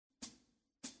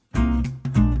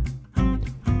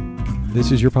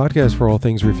This is your podcast for all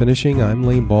things refinishing. I'm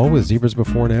Lane Ball with Zebras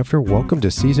Before and After. Welcome to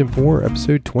Season 4,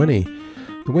 Episode 20.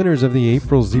 The winners of the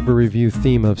April Zebra Review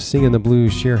theme of Singing the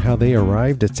Blues share how they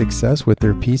arrived at success with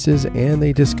their pieces, and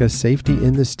they discuss safety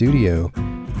in the studio.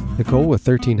 Nicole with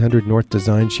 1300 North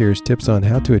Design shares tips on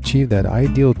how to achieve that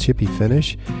ideal chippy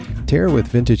finish. Tara with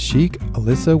Vintage Chic,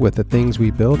 Alyssa with The Things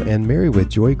We Built, and Mary with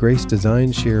Joy Grace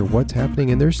Design share what's happening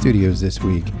in their studios this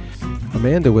week.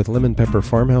 Amanda with Lemon Pepper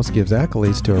Farmhouse gives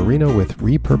accolades to Arena with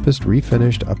Repurposed,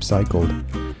 Refinished,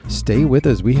 Upcycled. Stay with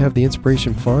us. We have the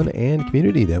inspiration, fun, and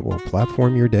community that will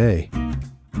platform your day.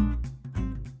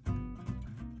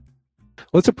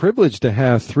 Well, it's a privilege to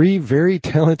have three very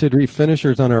talented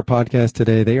refinishers on our podcast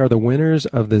today. They are the winners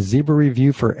of the Zebra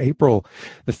Review for April.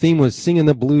 The theme was Singing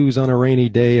the Blues on a Rainy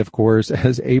Day, of course,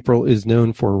 as April is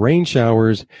known for rain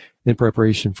showers in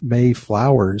preparation for May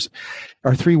flowers.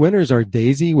 Our three winners are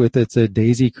Daisy with its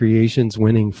Daisy Creations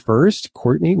winning first,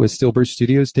 Courtney with Stillbird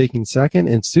Studios taking second,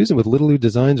 and Susan with Little Lou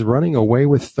Designs running away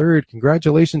with third.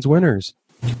 Congratulations, winners.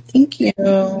 Thank you.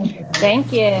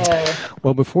 Thank you.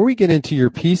 Well, before we get into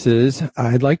your pieces,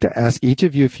 I'd like to ask each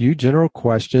of you a few general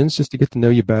questions just to get to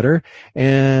know you better.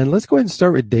 And let's go ahead and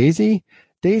start with Daisy.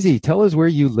 Daisy, tell us where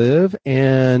you live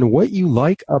and what you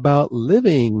like about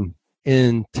living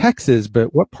in Texas,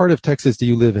 but what part of Texas do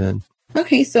you live in?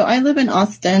 Okay, so I live in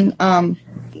Austin.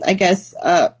 I guess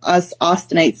us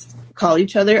Austinites call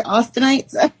each other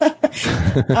Austinites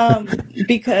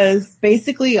because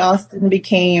basically Austin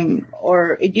became,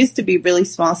 or it used to be, really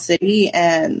small city,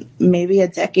 and maybe a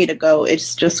decade ago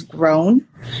it's just grown.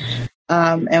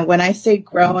 And when I say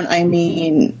grown, I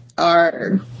mean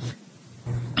our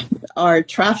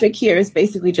traffic here is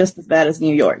basically just as bad as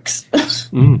New York's.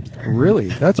 Really?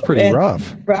 That's pretty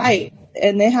rough. Right.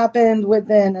 And it happened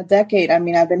within a decade. I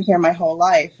mean, I've been here my whole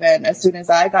life. And as soon as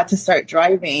I got to start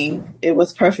driving, it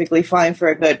was perfectly fine for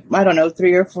a good,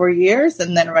 3 or 4 years.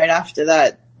 And then right after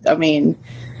that, I mean,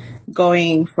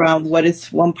 going from what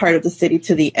is one part of the city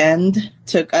to the end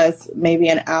took us maybe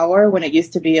an hour when it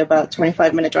used to be about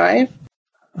 25-minute drive.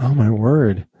 Oh, my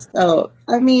word. So,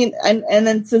 I mean, and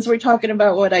then since we're talking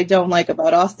about what I don't like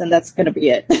about Austin, that's going to be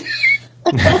it.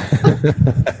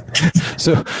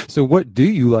 So what do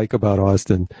you like about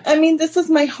Austin? I mean, this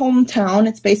is my hometown.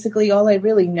 It's basically all I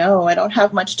really know. I don't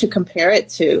have much to compare it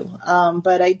to.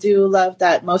 But I do love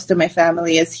that most of my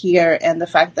family is here, and the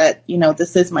fact that,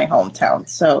 this is my hometown.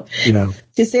 So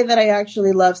to say that I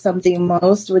actually love something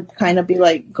most would kind of be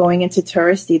like going into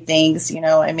touristy things.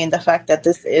 I mean, the fact that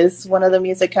this is one of the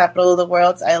music capital of the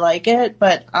world, I like it,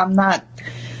 but I'm not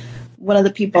one of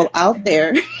the people out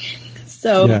there.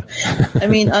 So, I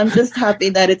mean, I'm just happy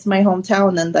that it's my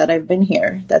hometown and that I've been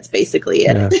here. That's basically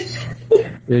it.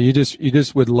 Yeah, you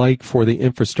just would like for the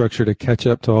infrastructure to catch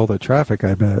up to all the traffic,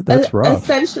 I bet. That's rough.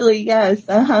 Essentially, yes.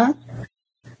 Uh-huh.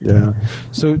 Yeah.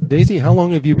 So, Daisy, how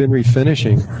long have you been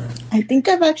refinishing? I think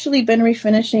I've actually been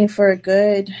refinishing for a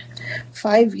good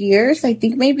 5 years. I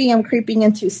think maybe I'm creeping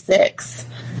into 6.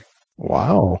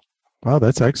 Wow,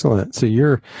 that's excellent. So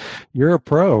you're a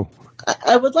pro.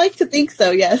 I would like to think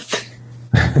so, yes.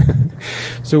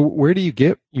 So where do you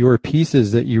get your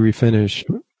pieces that you refinish?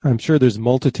 I'm sure there's a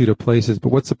multitude of places, but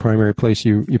what's the primary place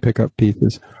you pick up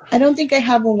pieces? I don't think I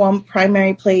have one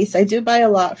primary place. I do buy a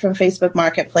lot from Facebook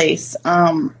Marketplace,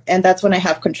 and that's when I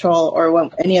have control, or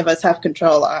when any of us have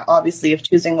control, obviously, of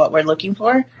choosing what we're looking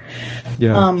for.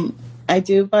 Yeah. I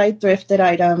do buy thrifted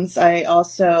items. I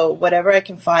also, whatever I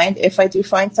can find, if I do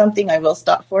find something, I will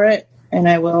stop for it, and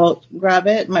I will grab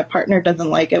it. My partner doesn't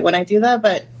like it when I do that,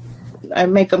 but I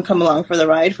make them come along for the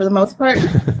ride for the most part.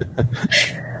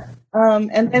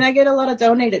 And then I get a lot of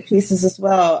donated pieces as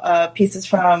well, pieces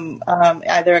from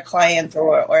either a client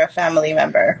or a family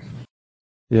member.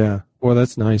 Yeah. Well,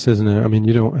 that's nice, isn't it? I mean,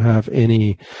 you don't have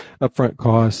any upfront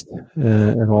cost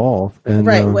at all. And,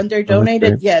 right. When they're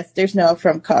donated, yes, there's no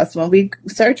upfront cost. When we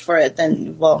search for it,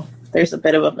 then, there's a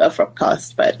bit of an upfront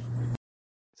cost. But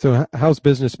so how's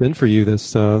business been for you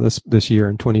this year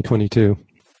in 2022?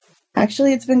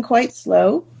 Actually, it's been quite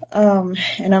slow,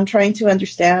 and I'm trying to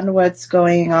understand what's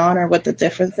going on or what the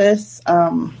difference is.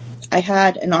 I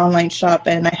had an online shop,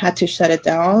 and I had to shut it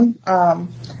down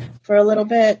for a little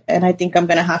bit, and I think I'm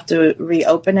going to have to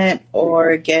reopen it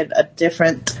or get a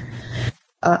different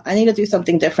I need to do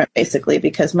something different, basically,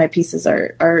 because my pieces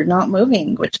are not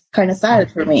moving, which is kind of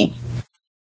sad for me.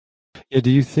 Yeah, do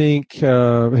you think,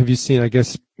 have you seen, I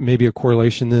guess, maybe a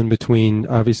correlation then between,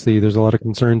 obviously, there's a lot of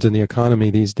concerns in the economy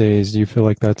these days. Do you feel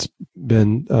like that's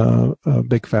been a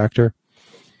big factor?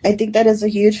 I think that is a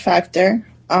huge factor.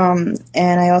 And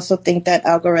I also think that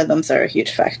algorithms are a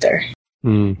huge factor.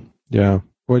 Yeah.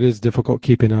 What is difficult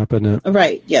keeping up in it?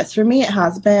 Right. Yes. For me, it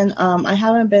has been. I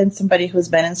haven't been somebody who's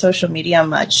been in social media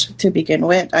much to begin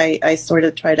with. I sort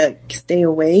of try to stay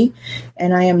away,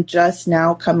 and I am just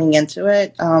now coming into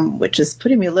it, which is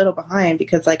putting me a little behind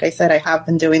because, like I said, I have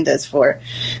been doing this for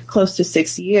close to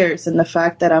 6 years. And the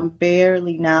fact that I'm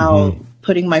barely now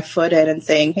putting my foot in and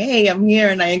saying, hey, I'm here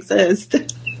and I exist.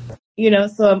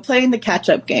 So I'm playing the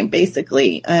catch-up game,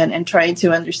 basically, and trying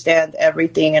to understand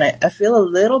everything. And I feel a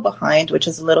little behind, which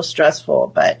is a little stressful.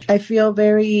 But I feel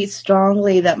very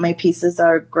strongly that my pieces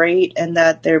are great and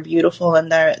that they're beautiful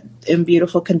and they're in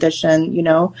beautiful condition,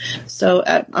 So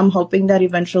I'm hoping that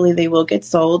eventually they will get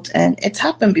sold. And it's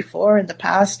happened before in the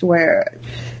past where,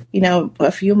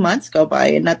 a few months go by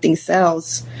and nothing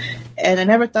sells. And I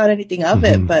never thought anything of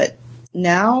it. But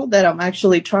now that I'm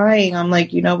actually trying, I'm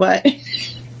like, you know what?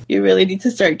 You really need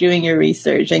to start doing your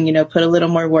research and, put a little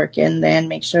more work in there and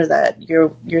make sure that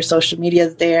your social media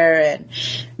is there and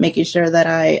making sure that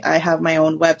I have my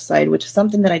own website, which is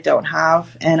something that I don't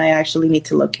have. And I actually need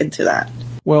to look into that.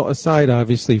 Well, aside,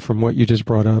 obviously, from what you just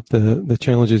brought up, the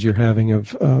challenges you're having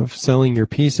of selling your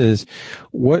pieces,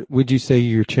 what would you say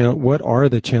what are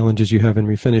the challenges you have in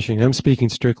refinishing? I'm speaking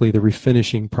strictly the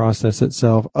refinishing process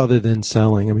itself, other than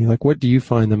selling. I mean, what do you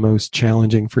find the most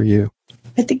challenging for you?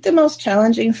 I think the most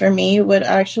challenging for me would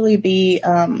actually be,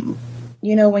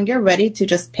 when you're ready to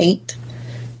just paint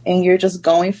and you're just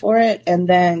going for it, and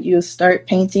then you start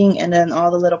painting and then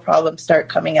all the little problems start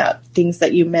coming up, things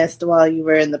that you missed while you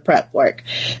were in the prep work.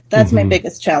 That's my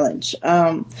biggest challenge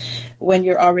when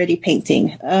you're already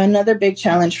painting. Another big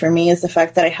challenge for me is the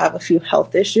fact that I have a few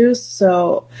health issues.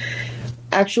 So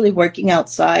actually working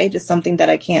outside is something that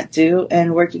I can't do,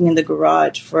 and working in the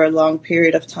garage for a long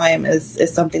period of time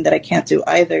is something that I can't do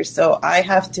either. So I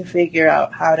have to figure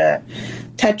out how to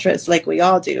Tetris, like we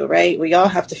all do, right? We all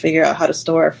have to figure out how to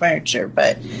store our furniture.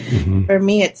 But for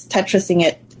me, it's Tetrising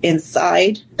it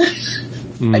inside,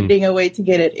 finding a way to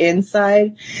get it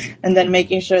inside, and then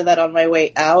making sure that on my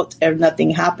way out, if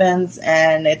nothing happens.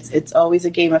 And it's always a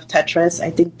game of Tetris.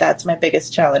 I think that's my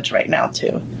biggest challenge right now,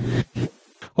 too.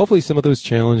 Hopefully some of those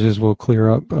challenges will clear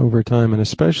up over time, and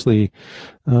especially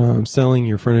selling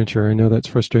your furniture. I know that's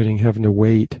frustrating, having to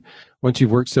wait. Once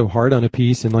you've worked so hard on a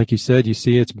piece, and like you said, you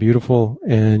see it's beautiful,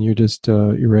 and you're just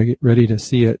you're ready to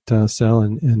see it sell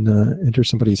and enter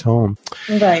somebody's home.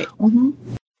 Right.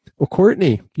 Well,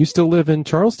 Courtney, you still live in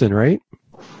Charleston, right?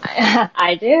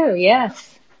 I do, yes.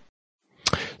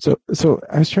 So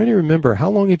I was trying to remember, how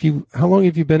long have you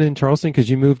been in Charleston? Because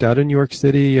you moved out of New York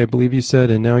City, I believe you said,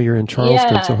 and now you're in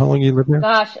Charleston. Yeah. So how long you lived there?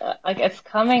 Gosh, it's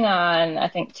coming on, I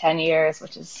think, 10 years,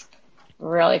 which is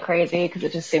really crazy because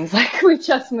it just seems like we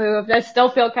just moved. I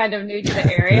still feel kind of new to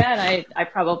the area, and I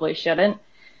probably shouldn't.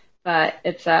 But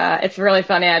it's really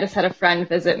funny. I just had a friend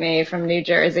visit me from New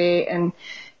Jersey, and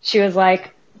she was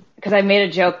like, because I made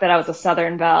a joke that I was a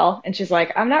Southern Belle, and she's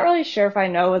like, I'm not really sure if I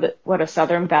know what a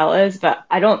Southern Belle is, but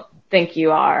I don't think you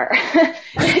are.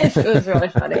 It was really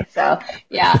funny. So,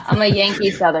 yeah, I'm a Yankee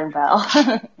Southern Belle.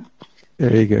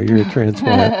 There you go. You're a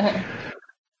transplant.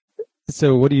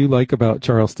 So what do you like about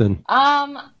Charleston?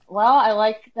 Well, I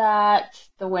like that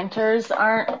the winters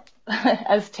aren't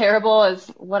as terrible as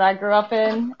what I grew up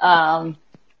in.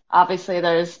 Obviously,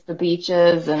 there's the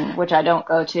beaches, and which I don't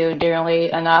go to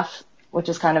nearly enough, which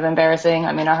is kind of embarrassing.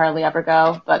 I mean, I hardly ever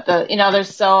go, but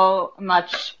there's so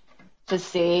much to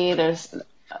see. There's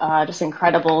just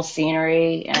incredible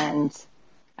scenery, and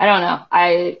I don't know.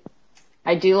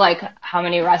 I do like how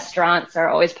many restaurants are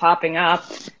always popping up.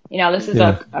 This is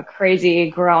a crazy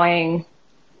growing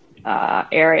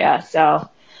area, so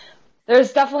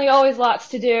there's definitely always lots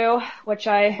to do, which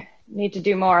I need to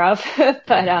do more of.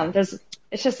 But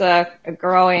it's just a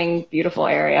growing, beautiful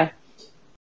area.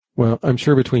 Well, I'm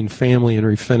sure between family and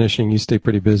refinishing, you stay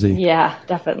pretty busy. Yeah,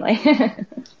 definitely.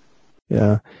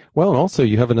 Yeah. Well, and also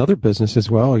you have another business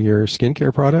as well, your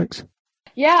skincare products.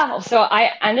 Yeah. So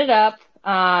I ended up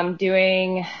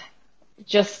doing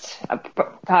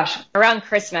around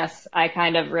Christmas, I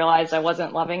kind of realized I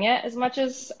wasn't loving it as much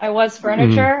as I was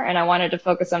furniture, and I wanted to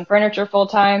focus on furniture full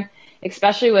time,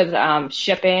 especially with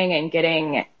shipping and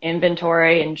getting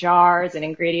inventory and jars and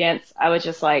ingredients. I was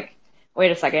just like, wait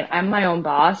a second, I'm my own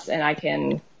boss and I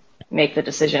can make the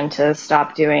decision to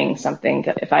stop doing something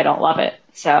if I don't love it.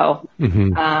 So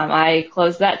I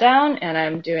closed that down and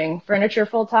I'm doing furniture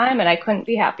full time, and I couldn't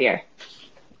be happier.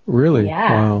 Really?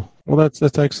 Yeah. Wow. Well,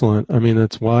 that's excellent. I mean,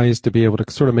 it's wise to be able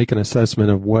to sort of make an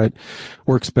assessment of what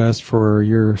works best for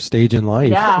your stage in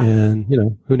life. Yeah.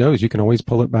 And, who knows, you can always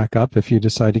pull it back up if you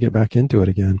decide to get back into it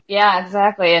again. Yeah,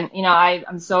 exactly. And,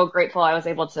 I'm so grateful I was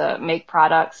able to make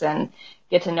products and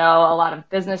get to know a lot of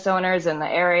business owners in the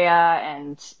area.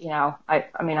 And,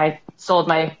 I sold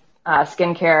my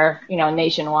skincare,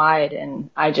 nationwide.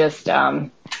 And I just,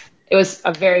 it was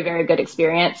a very, very good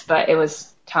experience, but it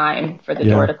was time for the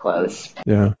door to close.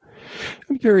 Yeah.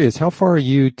 I'm curious, how far are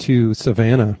you to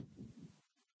Savannah?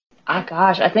 Oh,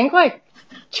 gosh, I think like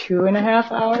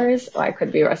 2.5 hours. Oh, I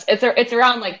could be wrong. It's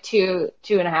around like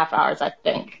 2.5 hours, I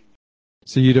think.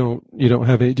 So you don't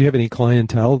have do you have any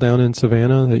clientele down in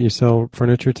Savannah that you sell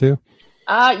furniture to?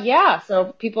 Yeah.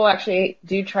 So people actually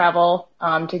do travel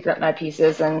to get my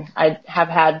pieces, and I have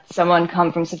had someone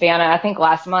come from Savannah. I think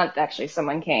last month actually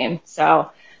someone came.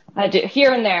 So I do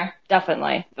here and there,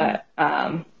 definitely, but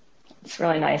it's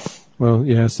really nice. Well,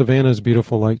 yeah, Savannah is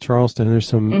beautiful, like Charleston. There's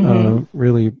some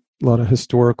really a lot of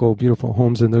historical, beautiful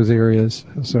homes in those areas.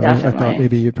 So I thought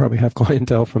maybe you'd probably have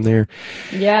clientele from there.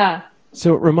 Yeah.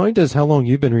 So remind us how long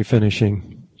you've been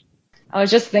refinishing. I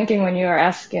was just thinking when you were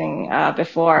asking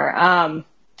before.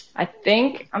 I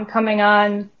think I'm coming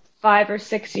on 5 or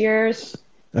 6 years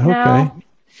now.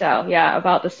 So yeah,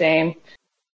 about the same.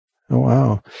 Oh,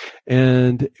 wow.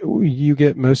 And you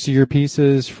get most of your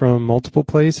pieces from multiple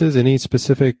places? Any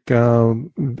specific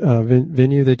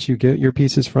venue that you get your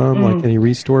pieces from, like any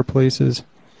restore places?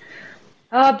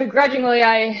 Begrudgingly,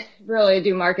 I really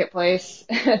do Marketplace.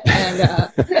 And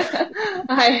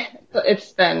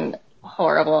it's been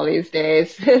horrible these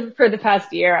days. For the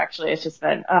past year, actually, it's just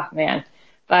been, oh, man.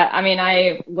 But, I mean,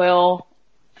 what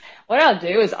I'll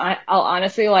do is I'll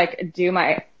honestly,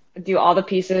 do all the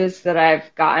pieces that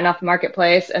I've gotten off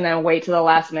Marketplace and then wait to the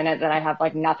last minute that I have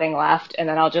nothing left, and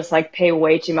then I'll just pay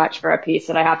way too much for a piece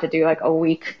that I have to do a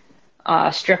week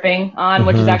stripping on,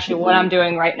 which is actually what I'm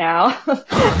doing right now.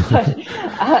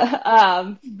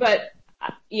 But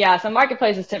yeah, so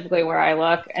Marketplace is typically where I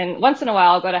look, and once in a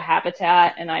while I'll go to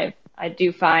Habitat, and I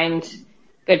do find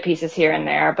good pieces here and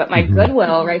there. But my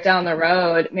Goodwill right down the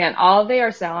road, man, all they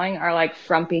are selling are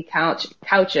frumpy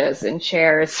couches and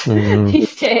chairs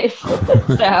these days.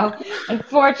 So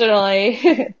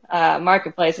unfortunately,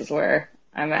 Marketplace is where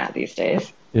I'm at these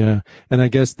days. Yeah. And I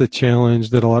guess the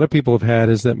challenge that a lot of people have had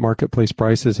is that Marketplace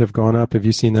prices have gone up. Have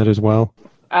you seen that as well?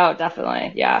 Oh,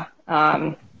 definitely. Yeah.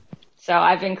 So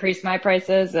I've increased my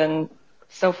prices, and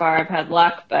so far I've had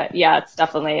luck, but yeah, it's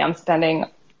definitely, I'm spending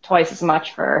twice as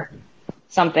much for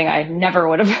something I never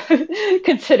would have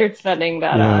considered spending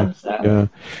that on. So.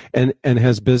 Yeah. And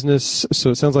has business, so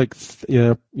it sounds like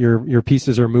your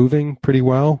pieces are moving pretty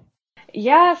well.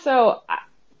 Yeah. So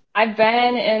I've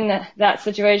been in that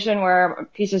situation where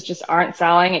pieces just aren't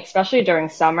selling, especially during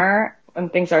summer when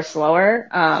things are slower.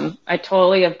 I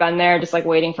totally have been there just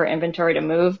waiting for inventory to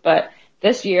move, but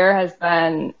this year has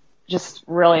been just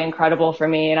really incredible for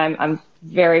me, and I'm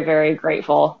very, very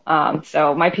grateful.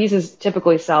 So my pieces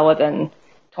typically sell within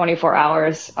 24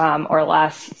 hours or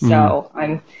less. So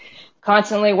I'm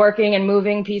constantly working and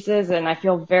moving pieces, and I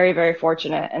feel very, very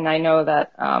fortunate. And I know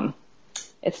that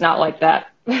it's not like that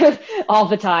all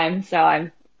the time. So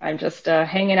I'm just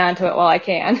hanging on to it while I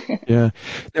can. Yeah.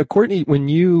 Now, Courtney, when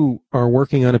you are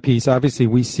working on a piece, obviously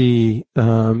we see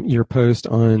your post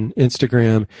on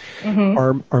Instagram.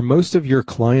 Are most of your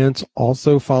clients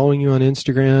also following you on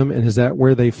Instagram? And is that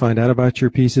where they find out about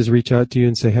your pieces, reach out to you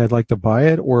and say, hey, I'd like to buy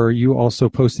it? Or are you also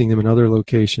posting them in other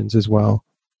locations as well?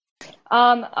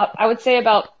 I would say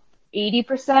about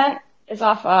 80% is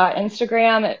off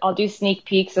Instagram. I'll do sneak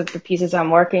peeks of the pieces I'm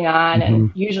working on,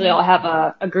 and usually I'll have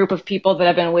a group of people that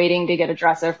have been waiting to get a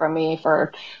dresser from me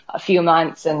for a few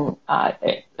months, and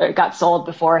it got sold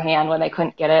beforehand when they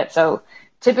couldn't get it. So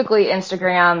typically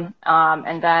Instagram,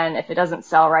 and then if it doesn't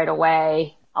sell right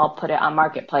away, I'll put it on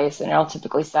Marketplace, and it'll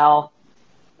typically sell,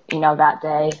 that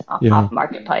day off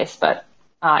Marketplace. But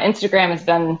Instagram has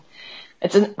been,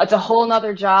 it's a whole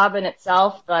nother job in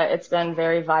itself, but it's been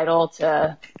very vital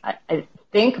to, I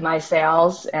think, my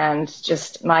sales and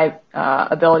just my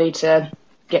ability to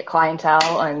get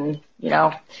clientele, and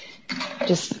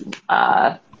just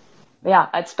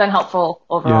it's been helpful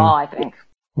overall. I think.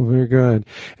 Well, very good.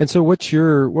 And so, what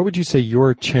would you say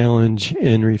your challenge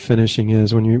in refinishing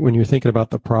is when you're thinking about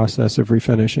the process of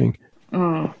refinishing?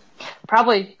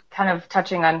 Probably kind of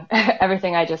touching on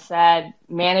everything I just said,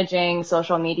 managing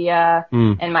social media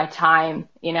and my time,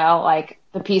 the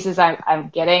pieces I'm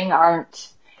getting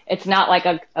it's not like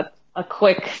a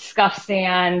quick scuff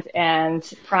sand and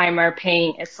primer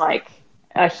paint. It's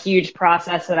a huge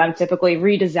process that I'm typically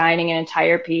redesigning an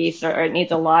entire piece, or it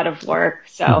needs a lot of work.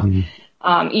 So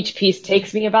each piece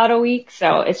takes me about a week.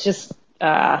 So it's just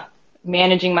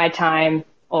managing my time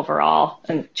overall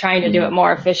and trying to do it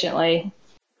more efficiently.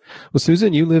 Well,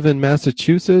 Susan, you live in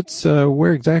Massachusetts.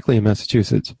 Where exactly in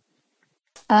Massachusetts?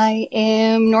 I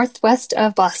am northwest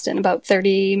of Boston, about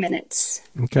 30 minutes.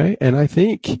 Okay. And I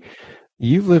think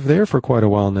you've lived there for quite a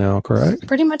while now, correct?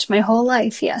 Pretty much my whole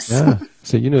life, yes. Yeah.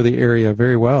 So you know the area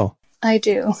very well. I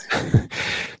do.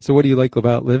 So what do you like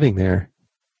about living there?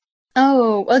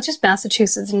 Oh, well, just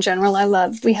Massachusetts in general.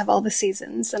 We have all the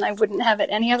seasons, and I wouldn't have it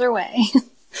any other way.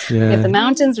 Yeah. We have the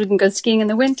mountains. We can go skiing in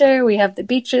the winter. We have the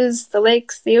beaches, the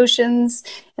lakes, the oceans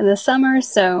in the summer.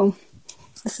 So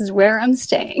this is where I'm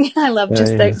staying. I love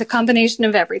just the combination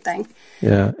of everything.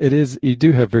 Yeah, it is. You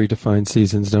do have very defined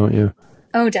seasons, don't you?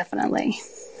 Oh, definitely.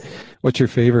 What's your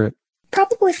favorite?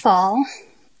 Probably fall.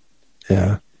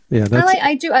 Yeah. Yeah,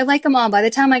 I like them all. By the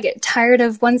time I get tired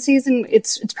of one season,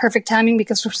 it's perfect timing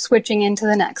because we're switching into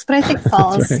the next. But I think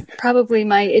fall is probably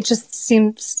it just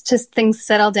seems things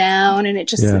settle down and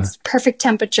it's perfect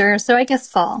temperature. So I guess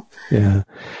fall. Yeah.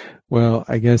 Well,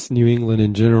 I guess New England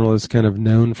in general is kind of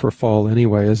known for fall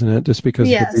anyway, isn't it? Just because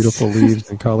of the beautiful leaves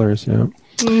and colors. Yeah.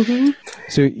 Mm-hmm.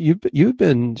 So you've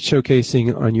been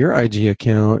showcasing on your IG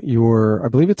account I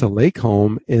believe it's a lake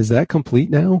home. Is that complete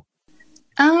now?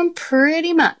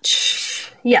 Pretty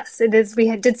much. Yes, it is.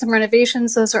 We did some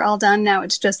renovations. Those are all done. Now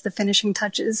it's just the finishing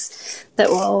touches that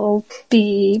will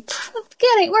be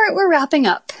getting, we're wrapping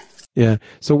up. Yeah.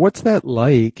 So what's that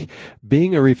like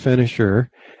being a refinisher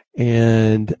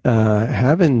and,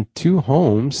 having two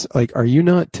homes? Like, are you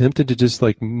not tempted to just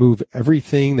like move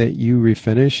everything that you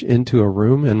refinish into a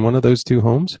room in one of those two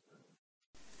homes?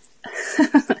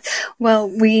 Well,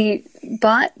 we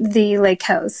bought the lake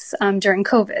house during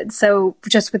COVID. So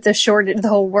just with the shortage, the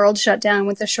whole world shut down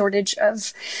with the shortage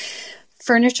of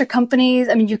furniture companies.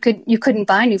 I mean, you couldn't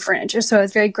buy new furniture. So I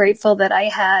was very grateful that I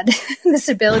had this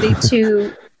ability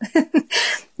to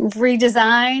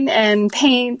redesign and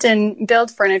paint and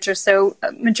build furniture. So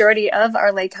a majority of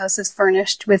our lake house is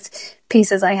furnished with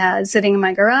pieces I had sitting in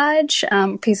my garage,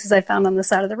 pieces I found on the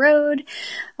side of the road,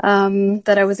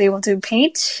 that I was able to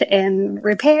paint and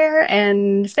repair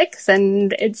and fix,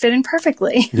 and it fit in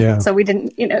perfectly. Yeah. So we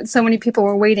didn't, so many people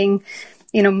were waiting,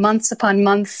 months upon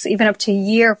months, even up to a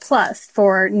year plus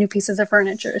for new pieces of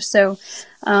furniture. So,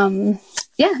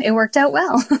 it worked out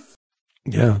well.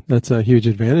 Yeah, that's a huge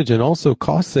advantage, and also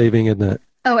cost saving, isn't it?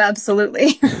 Oh,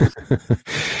 absolutely.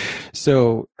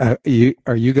 So, are you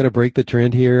going to break the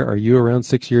trend here? Are you around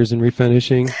 6 years in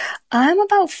refinishing? I'm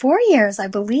about 4 years, I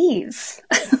believe.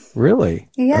 Really?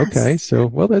 Yes. Okay. So,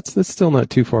 well, that's still not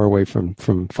too far away from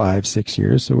 5-6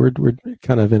 years. So we're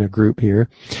kind of in a group here.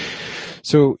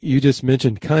 So you just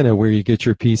mentioned kind of where you get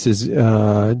your pieces.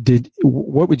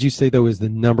 What would you say though is the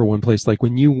number one place? Like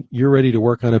when you're ready to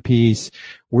work on a piece,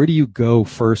 where do you go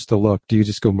first to look? Do you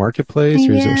just go Marketplace,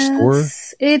 or is there a store?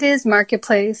 It is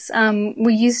Marketplace.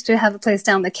 We used to have a place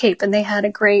down the Cape, and they had a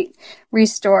great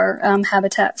restore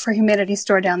Habitat for Humanity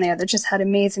store down there that just had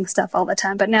amazing stuff all the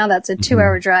time. But now that's a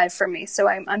 2-hour drive for me, so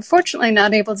I'm unfortunately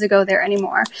not able to go there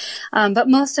anymore. But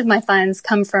most of my finds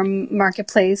come from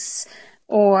Marketplace,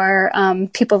 or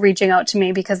people reaching out to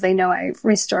me because they know I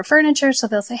restore furniture. So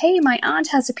they'll say, hey, my aunt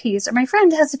has a piece, or my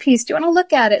friend has a piece. Do you want to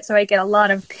look at it? So I get a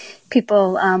lot of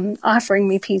people offering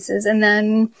me pieces, and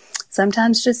then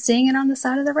sometimes just seeing it on the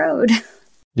side of the road.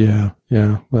 Yeah.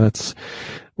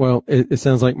 Well, it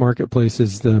sounds like Marketplace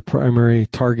is the primary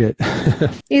target.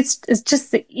 It's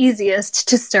just the easiest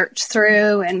to search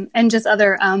through, and just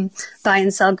other buy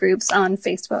and sell groups on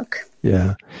Facebook.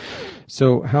 Yeah.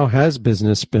 So how has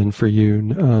business been for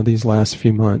you these last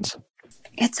few months?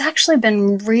 It's actually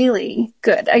been really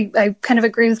good. I kind of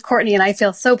agree with Courtney, and I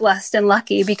feel so blessed and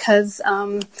lucky because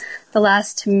the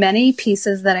last many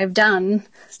pieces that I've done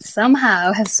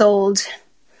somehow have sold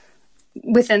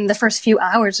within the first few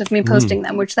hours of me posting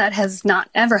them, which that has not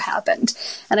ever happened.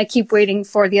 And I keep waiting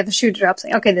for the other shoe to drop,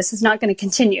 saying, okay, this is not going to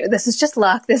continue. This is just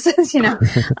luck. This is,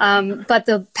 but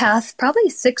the past probably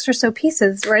 6 or so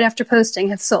pieces right after posting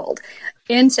have sold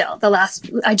until the last,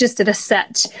 I just did a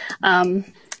set,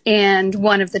 and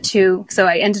one of the two, so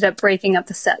I ended up breaking up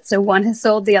the set. So one has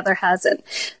sold, the other hasn't.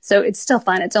 So it's still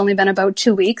fun. It's only been about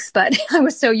 2 weeks, but I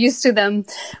was so used to them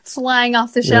flying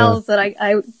off the shelves that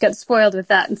I got spoiled with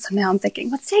that. And so now I'm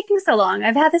thinking, what's taking so long?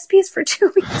 I've had this piece for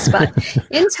 2 weeks, but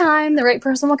in time, the right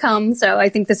person will come. So I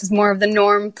think this is more of the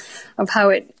norm of how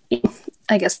it,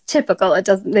 I guess, typical. It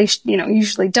doesn't, they,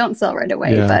 usually don't sell right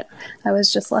away, but I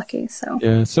was just lucky. So,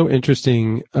 yeah, it's so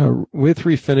interesting. With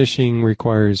refinishing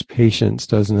requires patience,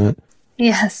 doesn't it?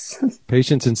 Yes.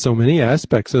 Patience in so many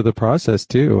aspects of the process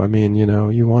too. I mean,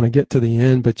 you want to get to the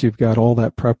end, but you've got all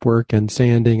that prep work and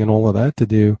sanding and all of that to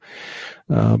do.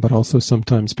 But also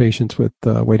sometimes patience with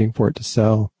waiting for it to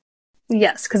sell.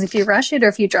 Yes, because if you rush it or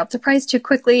if you drop the price too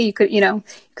quickly, you could,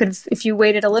 if you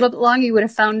waited a little bit longer, you would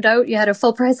have found out you had a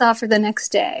full price offer the next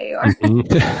day. Or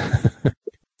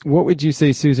What would you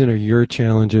say, Susan, are your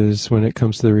challenges when it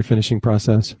comes to the refinishing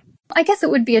process? I guess it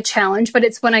would be a challenge, but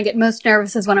it's when I get most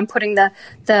nervous is when I'm putting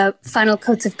the final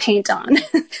coats of paint on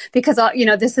because,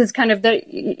 this is kind of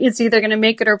it's either going to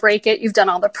make it or break it. You've done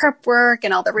all the prep work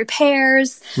and all the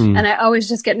repairs. And I always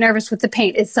just get nervous with the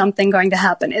paint. Is something going to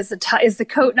happen? Is the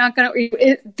coat not going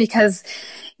to, because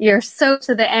you're so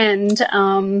to the end.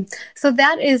 So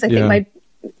that is, I think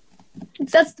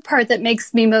that's the part that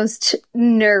makes me most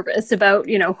nervous about,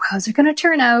 how's it going to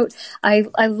turn out?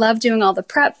 I love doing all the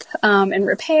prep and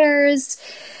repairs.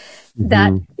 Mm-hmm.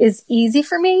 That is easy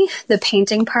for me. The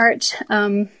painting part,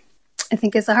 I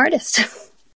think, is the hardest.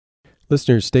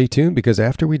 Listeners, stay tuned because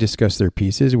after we discuss their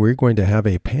pieces, we're going to have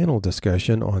a panel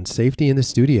discussion on safety in the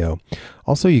studio.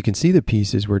 Also, you can see the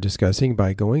pieces we're discussing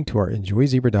by going to our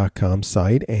enjoyzebra.com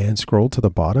site and scroll to the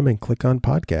bottom and click on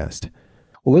podcast.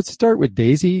 Well, let's start with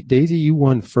Daisy. Daisy, you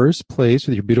won first place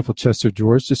with your beautiful chest of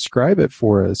drawers. Describe it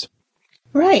for us.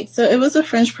 Right. So it was a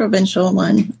French provincial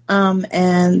one.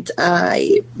 And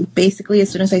I basically, as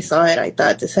soon as I saw it, I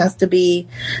thought this has to be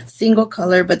single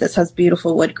color, but this has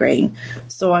beautiful wood grain.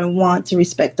 So I want to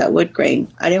respect that wood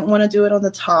grain. I didn't want to do it on the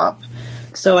top.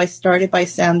 So I started by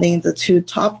sanding the two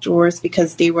top drawers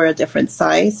because they were a different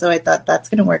size. So I thought that's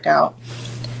going to work out.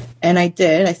 And I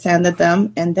did. I sanded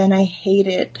them. And then I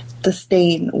hated the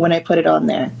stain when I put it on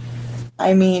there.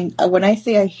 I mean, when I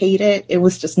say I hate it, it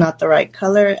was just not the right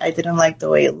color. I didn't like the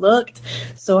way it looked.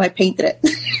 So I painted it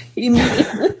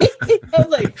immediately. I was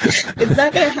like, it's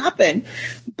not going to happen.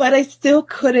 But I still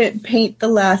couldn't paint the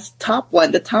last top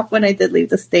one. The top one, I did leave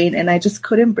the stain, and I just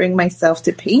couldn't bring myself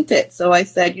to paint it. So I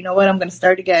said, you know what, I'm going to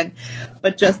start again,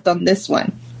 but just on this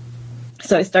one.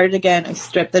 So I started again. I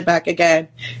stripped it back again.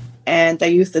 And I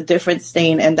used a different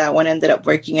stain, and that one ended up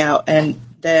working out. And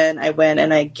then I went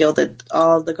and I gilded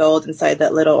all the gold inside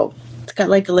that little, it's got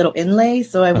like a little inlay.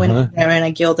 So I went in there and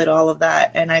I gilded all of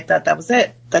that. And I thought that was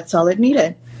it. That's all it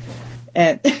needed.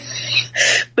 And,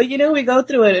 but we go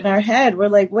through it in our head. We're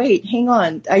like, wait, hang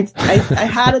on. I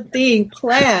had a thing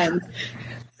planned.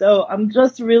 So I'm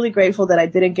just really grateful that I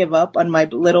didn't give up on my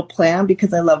little plan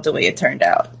because I love the way it turned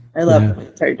out. I love the way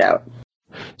it turned out.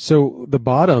 So the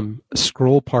bottom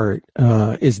scroll part,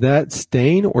 is that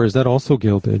stain or is that also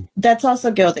gilded? That's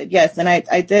also gilded, yes. And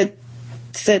I did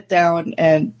sit down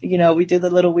and, we do the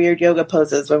little weird yoga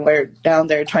poses when we're down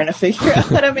there trying to figure out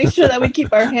how to make sure that we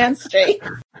keep our hands straight.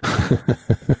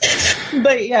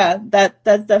 But yeah,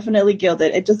 that's definitely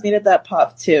gilded. It just needed that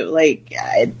pop too. Like,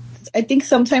 I think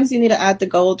sometimes you need to add the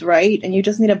gold right and you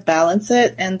just need to balance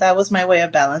it. And that was my way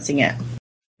of balancing it.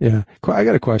 Yeah. I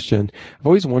got a question. I've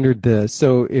always wondered this.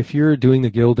 So if you're doing the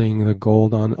gilding, the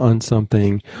gold on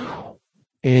something,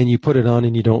 and you put it on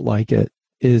and you don't like it,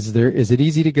 is it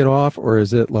easy to get off, or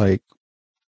is it like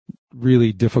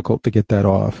really difficult to get that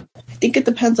off? I think it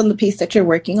depends on the piece that you're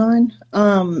working on.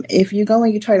 If you go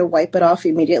and you try to wipe it off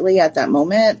immediately at that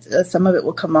moment, some of it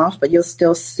will come off, but you'll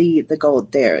still see the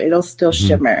gold there. It'll still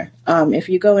shimmer. If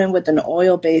you go in with an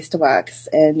oil-based wax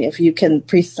and if you can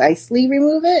precisely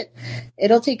remove it,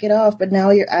 it'll take it off, but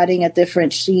now you're adding a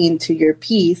different sheen to your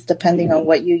piece depending on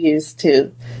what you use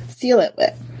to seal it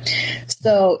with.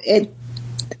 So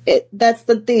that's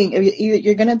the thing.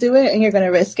 You're going to do it and you're going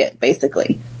to risk it,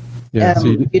 basically. Yeah,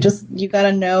 you got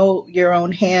to know your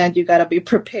own hand. You got to be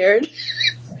prepared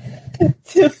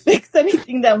to fix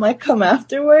anything that might come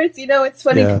afterwards. It's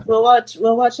funny. Yeah. We'll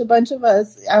watch a bunch of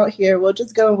us out here. We'll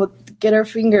just go and we'll get our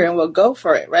finger and we'll go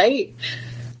for it. Right.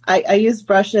 I use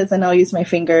brushes and I'll use my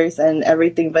fingers and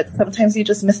everything, but sometimes you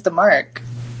just miss the mark.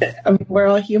 I mean, we're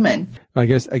all human. I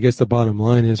guess the bottom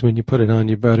line is when you put it on,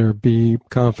 you better be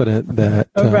confident that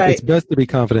it's best to be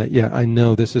confident. Yeah, I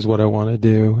know this is what I want to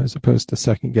do, as opposed to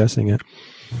second guessing it.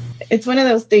 It's one of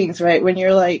those things, right? When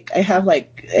you're like,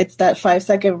 it's that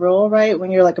 5-second rule, right? When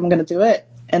you're like, I'm going to do it.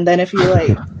 And then if you're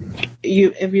like,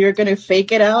 if you're going to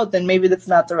fake it out, then maybe that's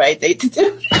not the right day to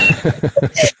do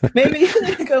it. Maybe you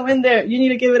need to go in there. You need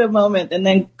to give it a moment and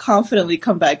then confidently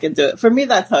come back and do it. For me,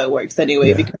 that's how it works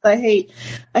anyway, because I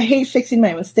hate fixing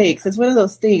my mistakes. It's one of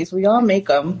those things. We all make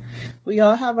them. We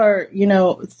all have our,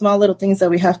 small little things that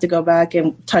we have to go back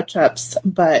and touch ups.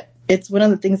 But it's one of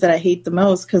the things that I hate the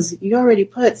most because you already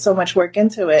put so much work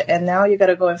into it. And now you got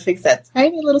to go and fix that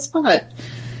tiny little spot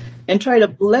and try to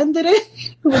blend it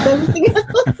in with everything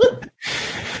else.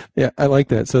 Yeah, I like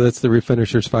that. So that's the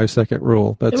refinisher's 5-second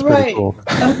rule. That's pretty Right. cool.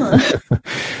 Uh-huh.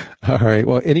 All right.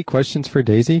 Well, any questions for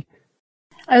Daisy?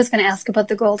 I was going to ask about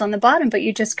the gold on the bottom, but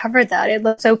you just covered that. It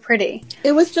looks so pretty.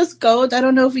 It was just gold. I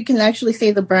don't know if we can actually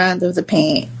say the brand of the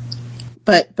paint,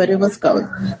 but it was gold.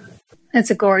 It's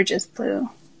a gorgeous blue.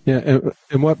 Yeah.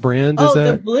 And what brand is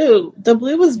that? The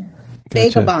blue was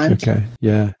Vagabond. Okay.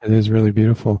 Yeah, it is really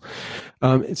beautiful.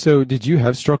 So did you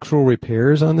have structural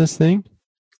repairs on this thing?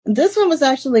 This one was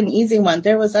actually an easy one.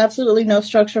 There was absolutely no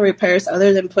structural repairs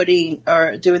other than putting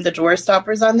or doing the drawer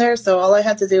stoppers on there. So all I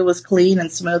had to do was clean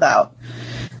and smooth out.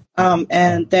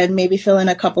 And then maybe fill in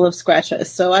a couple of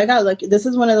scratches. So I got lucky. This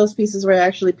is one of those pieces where I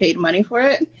actually paid money for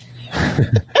it.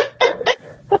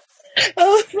 I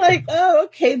was like, oh,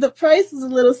 okay, the price is a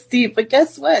little steep, but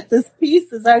guess what? This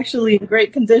piece is actually in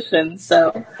great condition.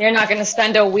 So You're not going to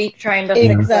spend a week trying to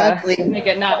make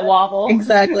it not wobble.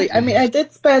 Exactly. I mean, I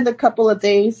did spend a couple of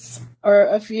days or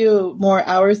a few more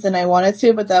hours than I wanted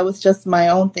to, but that was just my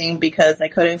own thing because I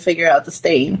couldn't figure out the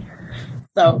stain.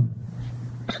 So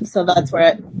that's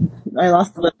where I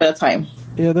lost a little bit of time.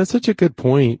 Yeah, that's such a good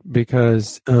point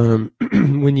because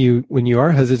when you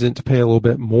are hesitant to pay a little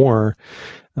bit more,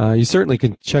 you certainly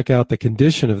can check out the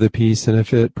condition of the piece, and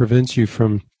if it prevents you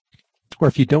from, or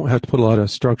if you don't have to put a lot of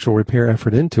structural repair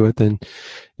effort into it, then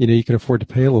you can afford to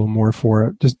pay a little more for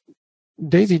it. Just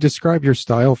Daisy, describe your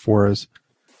style for us.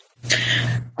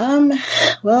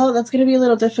 Well, that's going to be a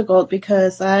little difficult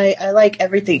because I like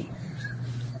everything.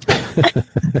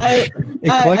 I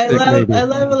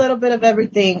love a little bit of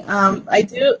everything.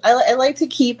 I like to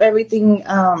keep everything,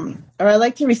 or I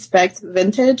like to respect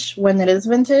vintage when it is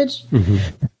vintage.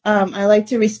 Mm-hmm. I like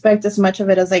to respect as much of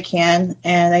it as I can,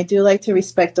 and I do like to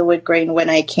respect the wood grain when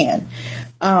I can.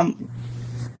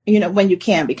 When you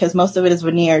can, because most of it is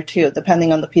veneer too,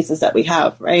 depending on the pieces that we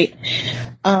have, right?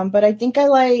 But I think I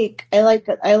like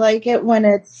it when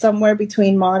it's somewhere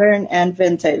between modern and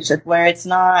vintage, where it's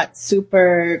not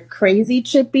super crazy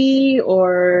chippy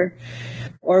or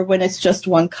when it's just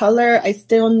one color. I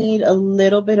still need a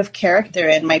little bit of character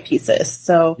in my pieces.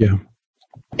 So yeah.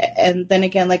 And then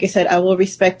again, like I said, I will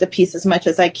respect the piece as much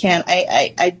as I can.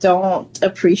 I don't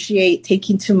appreciate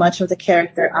taking too much of the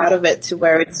character out of it to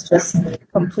where it's just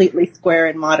completely square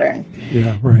and modern.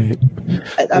 Yeah, right.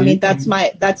 I mean, that's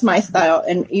my style.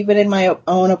 And even in my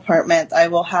own apartment, I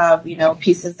will have,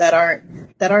 pieces that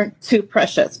aren't too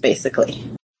precious, basically.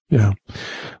 Yeah.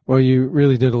 Well, you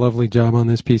really did a lovely job on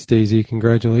this piece, Daisy.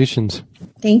 Congratulations.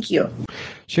 Thank you.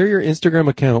 Share your Instagram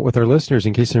account with our listeners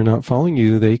in case they're not following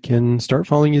you. They can start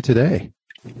following you today.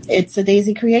 It's a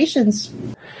Daisy Creations.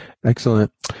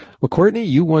 Excellent. Well, Courtney,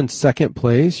 you won second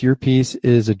place. Your piece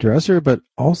is a dresser, but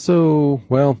also,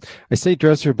 well, I say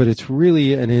dresser, but it's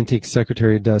really an antique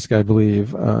secretary desk, I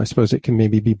believe. I suppose it can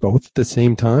maybe be both at the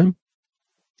same time.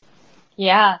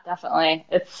 Yeah, definitely.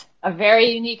 It's a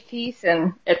very unique piece,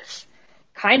 and it's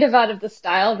kind of out of the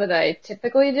style that I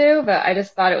typically do, but I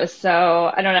just thought it was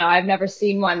so, I don't know, I've never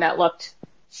seen one that looked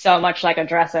so much like a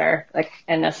dresser,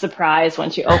 and a surprise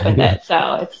once you opened it.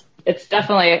 So it's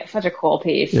definitely such a cool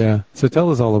piece. Yeah. So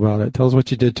tell us all about it. Tell us what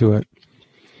you did to it.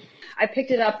 I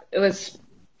picked it up. It was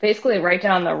basically right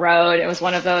down the road. It was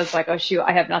one of those oh shoot,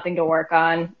 I have nothing to work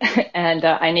on and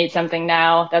I need something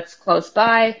now that's close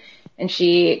by. And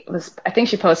I think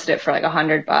she posted it for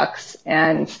 $100,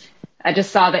 and I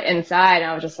just saw the inside and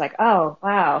I was just like, oh,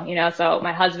 wow. So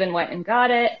my husband went and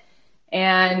got it.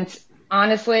 And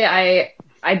honestly, I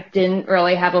didn't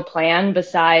really have a plan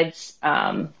besides,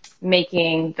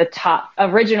 making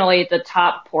originally the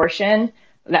top portion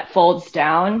that folds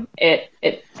down. It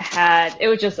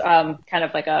was just, kind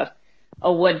of like a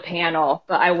wood panel,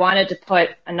 but I wanted to put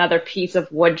another piece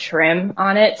of wood trim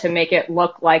on it to make it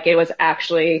look like it was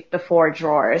actually the 4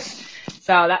 drawers.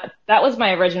 So that was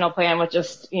my original plan, with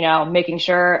just, making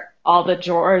sure all the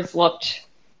drawers looked,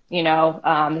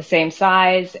 the same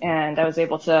size, and I was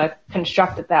able to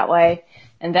construct it that way.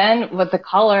 And then with the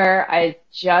color, I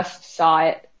just saw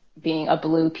it being a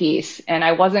blue piece, and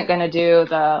I wasn't going to do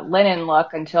the linen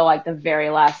look until the very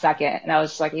last second. And I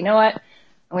was just like, you know what? I'm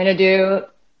going to do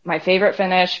my favorite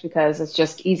finish because it's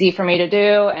just easy for me to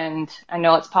do, and I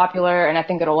know it's popular, and I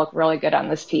think it'll look really good on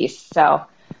this piece. So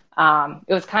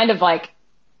it was kind of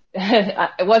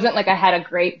it wasn't like I had a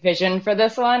great vision for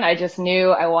this one. I just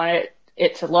knew I wanted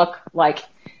it to look like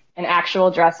an actual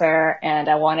dresser, and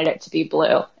I wanted it to be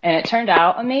blue, and it turned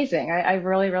out amazing. I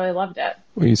really, really loved it.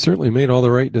 Well, you certainly made all the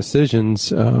right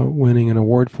decisions, winning an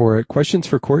award for it. Questions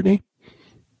for Courtney?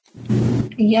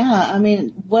 Yeah, I mean,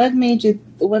 what made you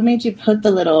put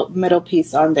the little middle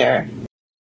piece on there?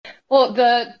 Well,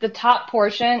 the top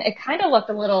portion, it kind of looked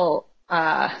a little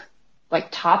like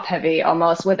top heavy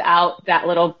almost without that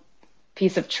little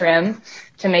piece of trim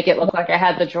to make it look like I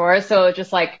had the drawers. So it was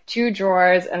just like 2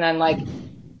 drawers and then like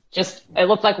just it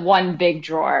looked like one big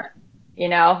drawer,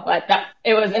 like that.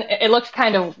 It looked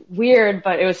kind of weird,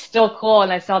 but it was still cool,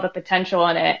 and I saw the potential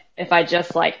in it if I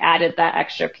just like added that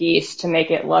extra piece to make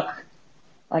it look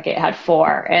like it had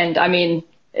 4. And I mean,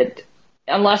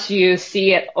 unless you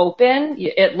see it open,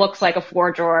 it looks like a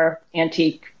 4-drawer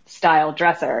antique style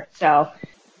dresser. So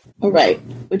right,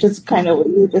 which is kind of what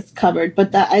you just covered.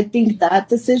 But I think that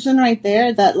decision right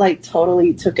there, that like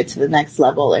totally took it to the next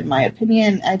level, in my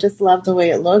opinion. I just love the way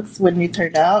it looks when you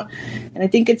turned out. And I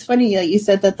think it's funny that you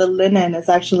said that the linen is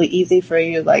actually easy for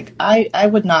you. Like I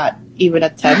would not even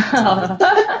attempt.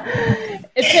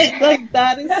 Like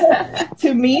that is,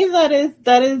 to me, that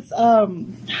is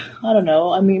I don't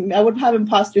know. I mean, I would have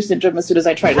imposter syndrome as soon as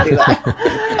I try to do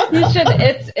that. You should.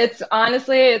 It's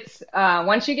honestly,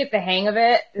 once you get the hang of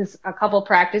it, is a couple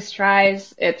practice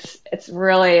tries. It's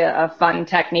really a fun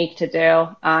technique to do.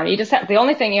 The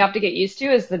only thing you have to get used to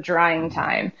is the drying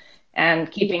time and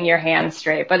keeping your hands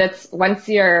straight. But it's once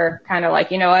you're kind of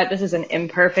like, you know what, this is an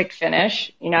imperfect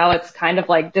finish. It's kind of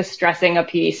like distressing a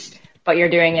piece, but you're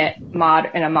doing it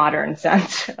in a modern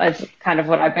sense. That's kind of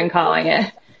what I've been calling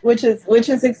it. Which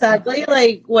is exactly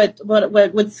like what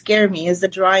would scare me is the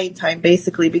drying time,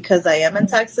 basically, because I am in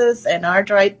Texas and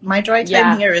my dry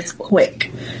time here is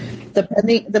quick.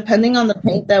 Depending on the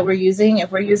paint that we're using,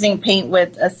 if we're using paint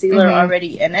with a sealer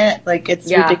already in it, like it's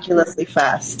ridiculously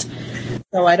fast.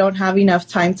 So I don't have enough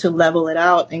time to level it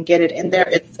out and get it in there.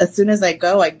 It's as soon as I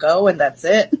go and that's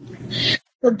it.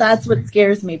 So that's what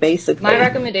scares me, basically. My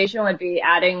recommendation would be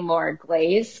adding more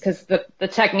glaze, because the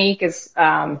technique is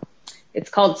it's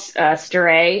called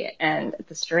stirre, and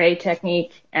the stirre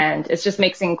technique, and it's just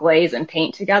mixing glaze and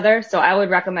paint together. So I would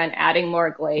recommend adding more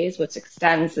glaze, which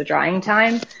extends the drying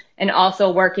time, and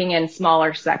also working in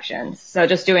smaller sections. So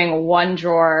just doing 1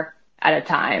 drawer at a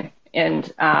time. And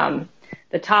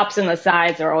the tops and the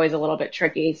sides are always a little bit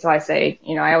tricky. So I say,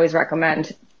 I always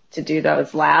recommend to do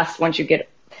those last once you get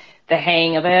the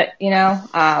hang of it,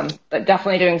 but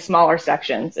definitely doing smaller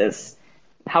sections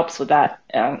helps with that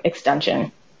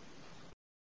extension.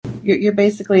 You're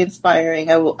basically inspiring.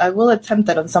 I will attempt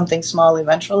that on something small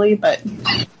eventually, but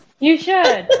you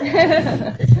should.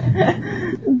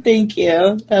 Thank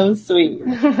you. That was sweet.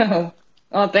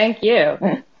 Well, thank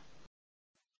you.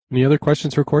 Any other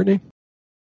questions for Courtney?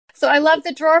 So I love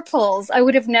the drawer pulls. I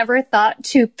would have never thought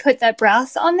to put that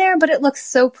brass on there, but it looks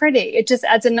so pretty. It just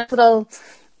adds a nice little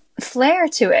flair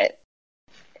to it.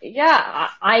 Yeah,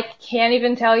 I can't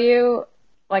even tell you.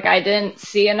 Like, I didn't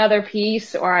see another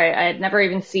piece, or I had never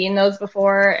even seen those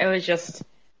before. It was just,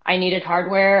 I needed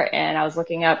hardware, and I was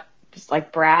looking up just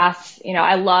like brass.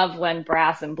 I love when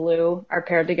brass and blue are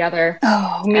paired together.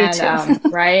 Oh, me too.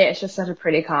 Right? It's just such a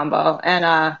pretty combo. And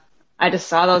I just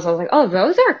saw those. I was like, oh,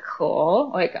 those are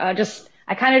cool. Like, I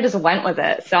kind of just went with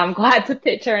it. So I'm glad that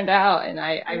they turned out, and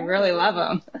I really love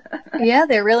them. Yeah,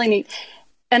 they're really neat.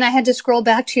 And I had to scroll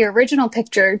back to your original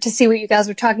picture to see what you guys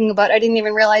were talking about. I didn't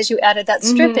even realize you added that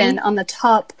strip in on the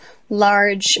top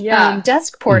large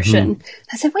desk portion.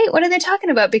 I said, wait, what are they talking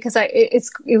about? Because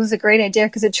it was a great idea,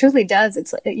 because it truly does.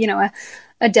 It's,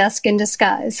 a desk in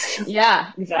disguise.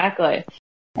 Yeah, exactly.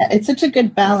 It's such a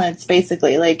good balance,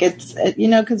 basically. Like, it's,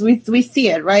 because we see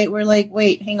it, right? We're like,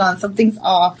 wait, hang on, something's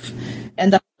off.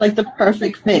 And that's like the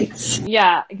perfect fix.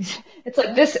 Yeah. It's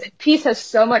like, this piece has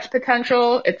so much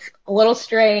potential. It's a little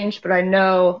strange, but I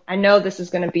know this is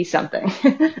going to be something.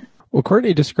 Well,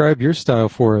 Courtney, describe your style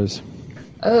for us.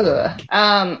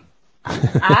 I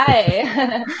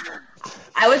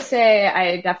would say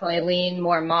I definitely lean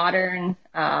more modern.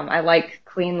 I like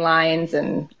clean lines,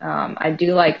 and I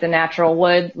do like the natural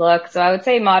wood look. So I would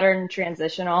say modern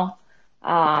transitional.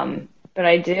 But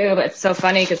it's so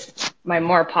funny because my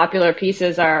more popular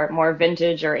pieces are more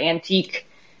vintage or antique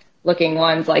looking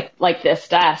ones, like this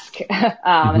desk. It's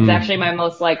actually my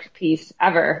most liked piece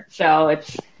ever. So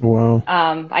it's, wow.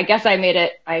 I guess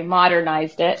I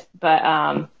modernized it,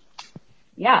 but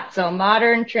so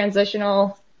modern,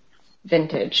 transitional,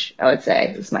 vintage, I would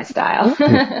say, is my style.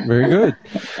 Very good.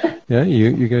 Yeah,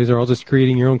 you guys are all just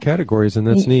creating your own categories, and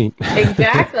that's neat.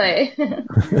 Exactly.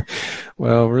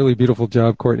 Well, really beautiful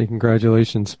job, Courtney.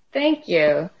 Congratulations. Thank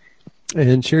you.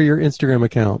 And share your Instagram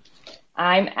account.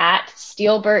 I'm at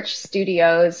Steel Birch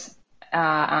Studios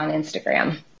on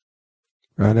Instagram.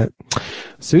 Got it.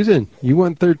 Susan, you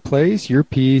won 3rd place. Your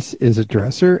piece is a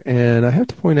dresser, and I have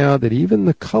to point out that even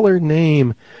the color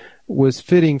name was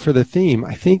fitting for the theme.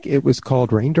 I think it was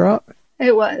called Raindrop.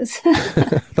 It was.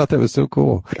 I thought that was so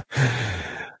cool.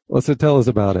 Well, so tell us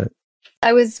about it.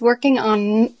 I was working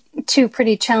on two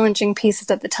pretty challenging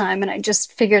pieces at the time, and I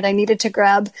just figured I needed to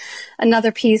grab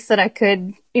another piece that I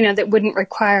could, that wouldn't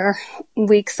require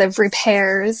weeks of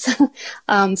repairs.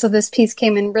 So this piece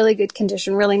came in really good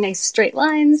condition, really nice straight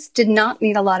lines, did not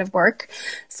need a lot of work.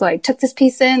 So I took this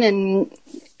piece in and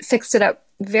fixed it up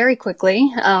very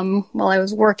quickly while I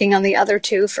was working on the other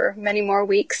two for many more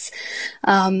weeks.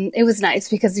 It was nice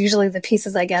because usually the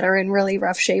pieces I get are in really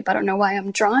rough shape. I don't know why I'm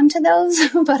drawn to those,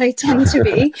 but I tend to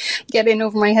be getting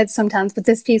over my head sometimes. But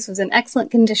this piece was in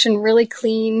excellent condition, really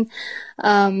clean,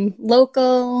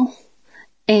 local,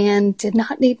 and did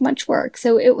not need much work.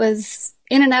 So it was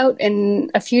in and out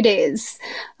in a few days,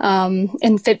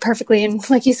 and fit perfectly. And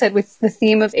like you said, with the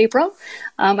theme of April,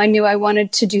 I knew I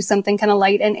wanted to do something kind of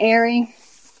light and airy.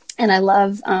 And I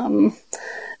love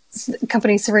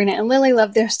company Serena and Lily,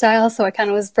 love their style. So I kind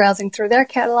of was browsing through their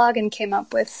catalog and came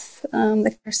up with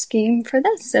the first scheme for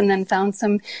this, and then found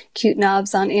some cute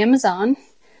knobs on Amazon.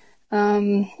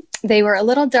 They were a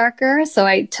little darker, so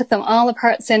I took them all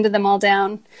apart, sanded them all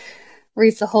down,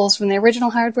 reefed the holes from the original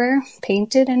hardware,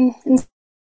 painted, and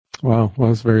Wow, well,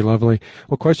 that's very lovely.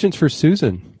 Well, questions for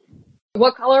Susan.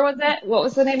 What color was it? What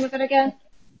was the name of it again?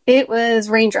 it was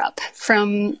Raindrop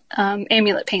from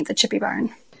Amulet Paint, the Chippy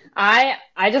Barn. I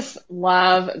just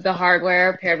love the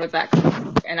hardware paired with that.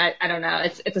 And I don't know,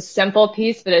 it's a simple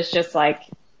piece, but it's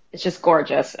just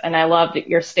gorgeous. And I love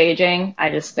your staging. I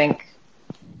just think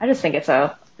it's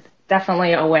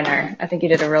definitely a winner. I think you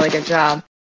did a really good job.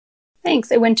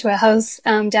 Thanks. I went to a house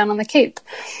down on the Cape.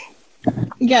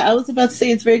 Yeah, I was about to say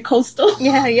it's very coastal.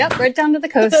 Yeah, yep, right down to the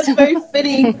coast. That's very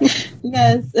fitting.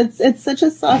 Yes, it's such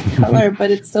a soft color, but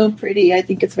it's so pretty. I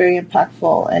think it's very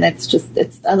impactful, and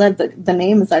I love the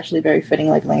name is actually very fitting,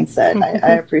 like Lane said.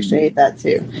 I appreciate that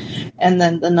too. And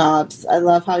then the knobs. I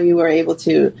love how you were able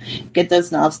to get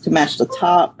those knobs to match the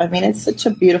top. I mean, it's such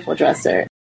a beautiful dresser.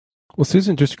 Well,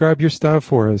 Susan, describe your style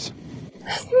for us.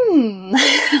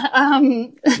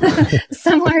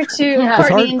 Similar to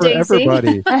Courtney and Daisy.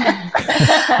 Everybody.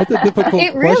 That's a difficult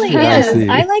It really question, is.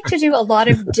 I like to do a lot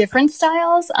of different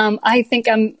styles. I think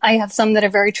I have some that are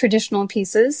very traditional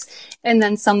pieces, and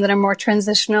then some that are more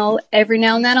transitional. Every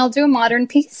now and then I'll do a modern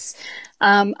piece.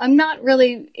 I'm not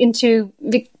really into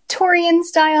Victorian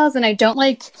styles, and I don't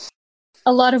like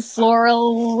a lot of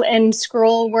floral and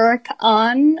scroll work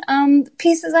on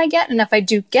pieces I get. And if I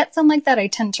do get some like that, I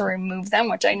tend to remove them,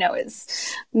 which I know is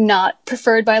not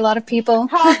preferred by a lot of people.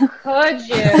 How could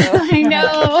you? I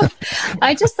know.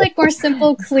 I just like more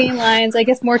simple, clean lines, I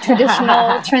guess more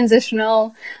traditional,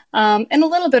 transitional, and a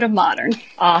little bit of modern.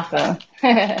 Awesome.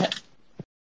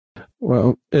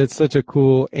 Well, it's such a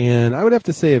cool, and I would have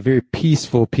to say a very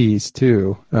peaceful piece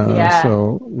too. Yeah.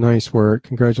 So nice work.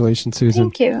 Congratulations,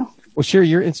 Susan. Thank you. Well, share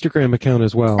your Instagram account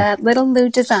as well. At Little Lou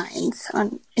Designs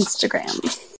on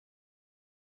Instagram.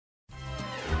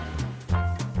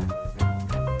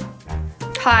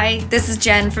 Hi, this is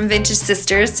Jen from Vintage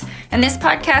Sisters, and this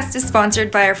podcast is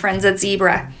sponsored by our friends at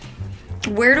Zebra.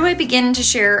 Where do I begin to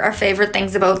share our favorite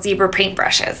things about Zebra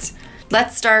paintbrushes?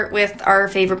 Let's start with our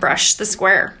favorite brush, the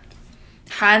square.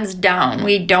 Hands down,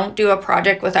 we don't do a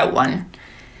project without one.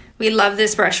 We love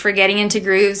this brush for getting into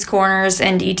grooves, corners,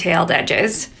 and detailed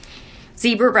edges.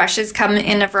 Zebra brushes come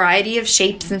in a variety of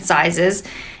shapes and sizes,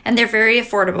 and they're very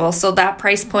affordable, so that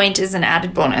price point is an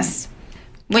added bonus.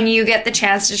 When you get the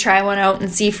chance to try one out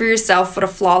and see for yourself what a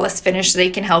flawless finish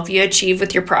they can help you achieve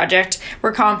with your project,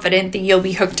 we're confident that you'll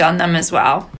be hooked on them as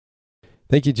well.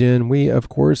 Thank you, Jen. We, of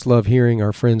course, love hearing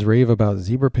our friends rave about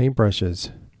Zebra paintbrushes.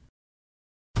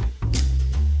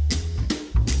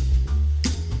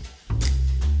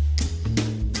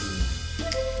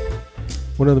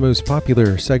 One of the most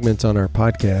popular segments on our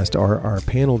podcast are our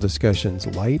panel discussions,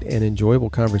 light and enjoyable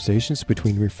conversations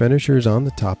between refinishers on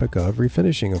the topic of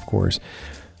refinishing, of course.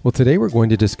 Well, today we're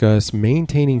going to discuss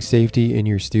maintaining safety in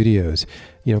your studios.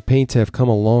 You know, paints have come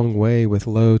a long way with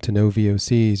low to no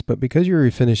VOCs, but because you're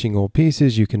refinishing old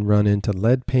pieces, you can run into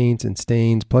lead paints and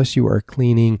stains, plus you are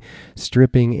cleaning,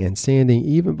 stripping, and sanding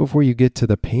even before you get to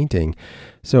the painting.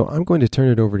 So I'm going to turn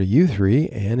it over to you three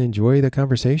and enjoy the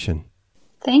conversation.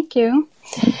 Thank you.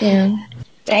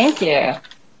 Thank you.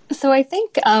 So I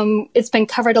think it's been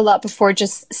covered a lot before,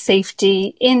 just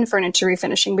safety in furniture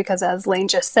refinishing, because as Lane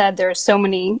just said, there are so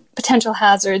many potential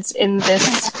hazards in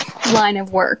this line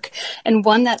of work. And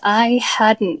one that I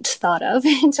hadn't thought of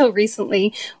until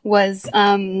recently was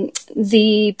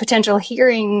the potential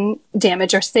hearing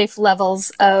damage or safe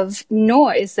levels of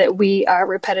noise that we are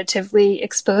repetitively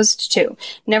exposed to.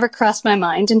 Never crossed my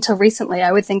mind until recently.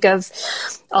 I would think of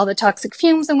all the toxic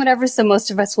fumes and whatever, so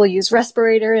most of us will use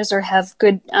respirators or have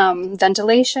good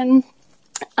ventilation.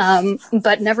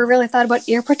 but never really thought about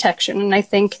ear protection. And I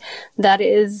think that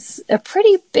is a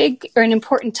pretty big or an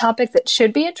important topic that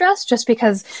should be addressed, just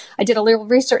because I did a little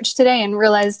research today and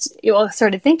realized,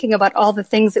 started thinking about all the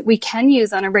things that we can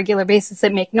use on a regular basis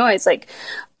that make noise, like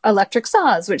electric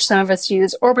saws, which some of us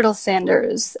use, orbital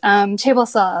sanders, table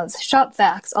saws, shop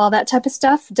vacs, all that type of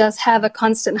stuff does have a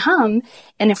constant hum.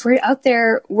 And if we're out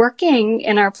there working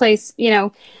in our place,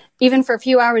 even for a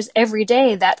few hours every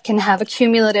day, that can have a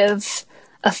cumulative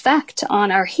effect on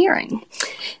our hearing.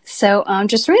 So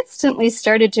just recently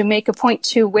started to make a point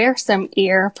to wear some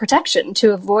ear protection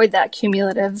to avoid that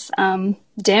cumulative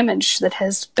damage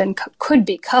that could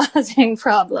be causing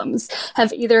problems.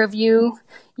 Have either of you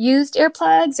used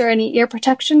earplugs or any ear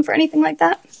protection for anything like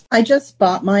that? I just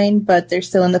bought mine, but they're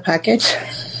still in the package.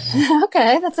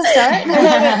 Okay, that's a start. I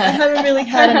haven't really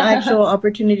had an actual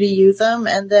opportunity to use them.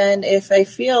 And then if I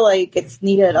feel like it's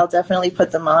needed, I'll definitely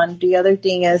put them on. The other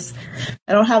thing is,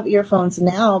 I don't have earphones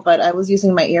now, but I was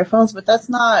using my earphones, but that's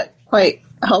not quite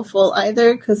helpful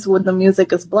either, because when the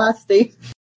music is blasting,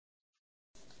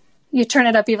 you turn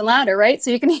it up even louder, right?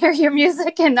 So you can hear your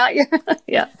music and not your,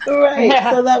 yeah. Right.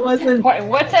 Yeah. So that wasn't.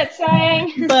 What's that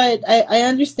saying? But I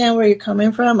understand where you're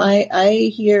coming from. I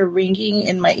hear ringing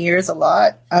in my ears a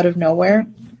lot out of nowhere.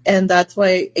 And that's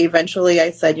why eventually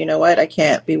I said, you know what? I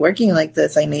can't be working like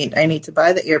this. I need to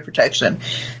buy the ear protection.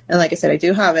 And like I said, I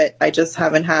do have it. I just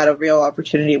haven't had a real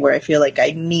opportunity where I feel like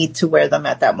I need to wear them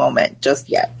at that moment just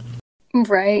yet.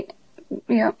 Right.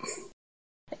 Yeah.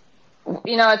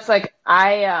 It's like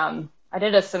I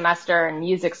did a semester in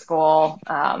music school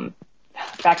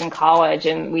back in college,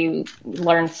 and we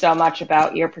learned so much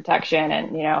about ear protection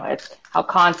and, it's how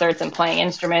concerts and playing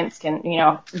instruments can,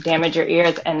 damage your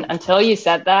ears. And until you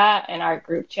said that in our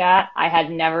group chat, I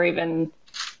had never even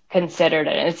considered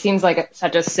it. And it seems like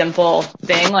such a simple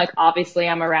thing. Like, obviously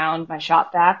I'm around my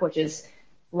shop vac, which is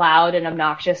loud and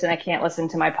obnoxious, and I can't listen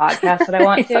to my podcast that I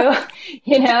want to,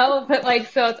 but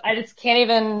so I just can't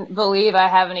even believe I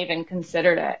haven't even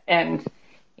considered it. And,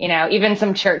 even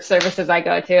some church services I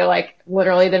go to, like,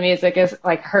 literally the music is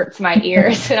like hurts my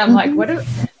ears. And I'm like,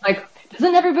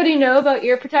 doesn't everybody know about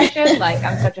ear protection? Like,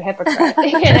 I'm such a hypocrite,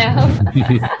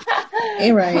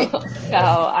 You're right. So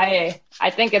I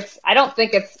don't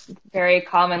think it's very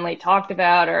commonly talked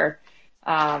about, or,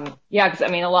 because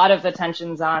a lot of the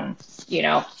tension's on,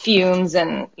 fumes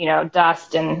and,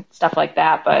 dust and stuff like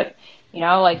that. But,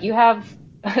 you have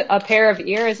a pair of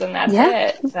ears and that's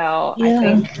it. So I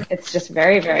think it's just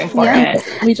very, very important.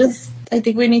 Yeah. I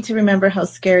think we need to remember how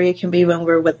scary it can be when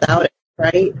we're without it.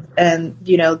 Right. And,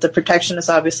 the protection is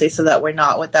obviously so that we're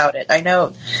not without it. I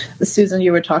know, Susan,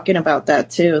 you were talking about that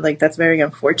too. Like, that's very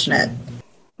unfortunate.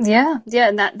 Yeah. Yeah.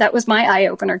 And that was my eye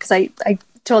opener, because I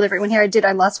told everyone here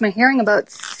I lost my hearing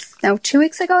about 2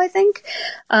 weeks ago, I think,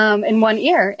 in one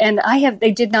ear. And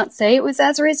they did not say it was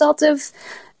as a result of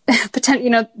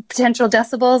potential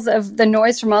decibels of the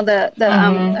noise from all the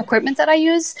equipment that I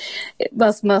use. It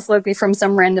was most likely from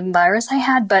some random virus I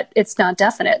had, but it's not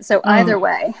definite. So either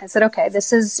way, I said, okay,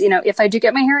 this is, if I do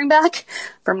get my hearing back,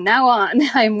 from now on,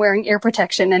 I'm wearing ear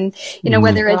protection. And,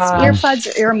 whether it's earplugs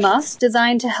or ear muffs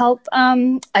designed to help,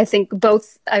 I think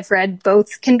I've read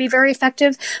both can be very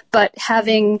effective, but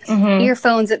having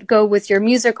earphones that go with your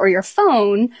music or your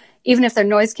phone, even if they're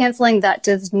noise canceling, that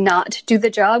does not do the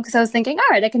job. Because I was thinking, all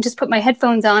right, I can just put my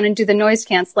headphones on and do the noise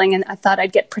canceling, and I thought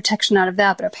I'd get protection out of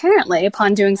that. But apparently,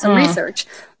 upon doing some research,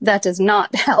 that does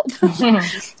not help. You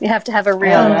have to have a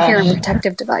real hearing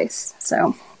protective device.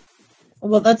 So,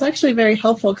 well, that's actually very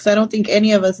helpful, because I don't think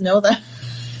any of us know that.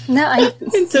 No,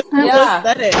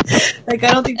 Said it. Like,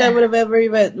 I don't think that would have ever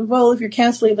even, well, if you're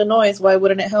canceling the noise, why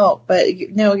wouldn't it help? But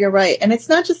no, you're right. And it's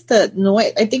not just the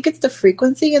noise. I think it's the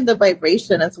frequency and the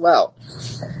vibration as well.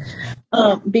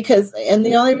 And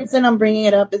the only reason I'm bringing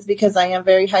it up is because I am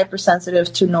very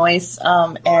hypersensitive to noise.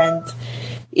 And,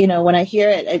 when I hear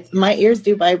it, my ears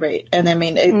do vibrate. And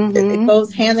it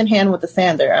goes hand in hand with the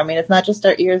sander. It's not just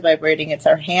our ears vibrating, it's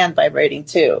our hand vibrating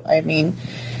too.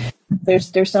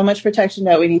 There's so much protection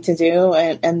that we need to do,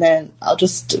 and then I'll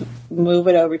just move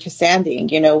it over to sanding.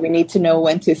 We need to know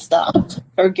when to stop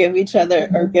or give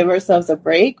ourselves a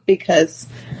break, because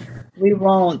we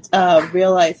won't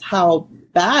realize how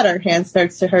bad our hand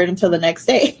starts to hurt until the next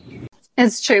day.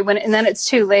 It's true, and then it's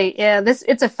too late. Yeah,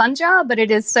 it's a fun job, but it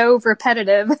is so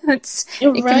repetitive.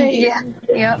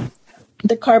 Yeah.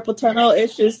 The carpal tunnel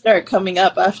issues start coming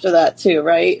up after that too,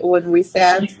 right? When we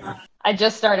sand. I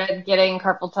just started getting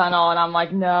carpal tunnel, and I'm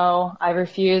like, no, I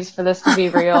refuse for this to be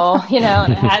real,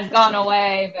 and it has gone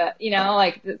away.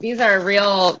 But, these are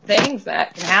real things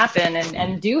that can happen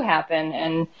and do happen.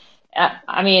 And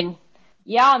I'm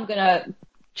going to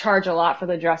charge a lot for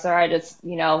the dresser. I just,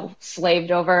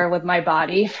 slaved over with my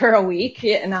body for a week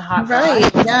in a hot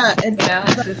Right. rod. Yeah.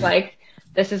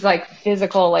 This is like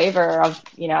physical labor of,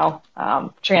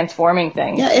 transforming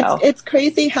things. Yeah, it's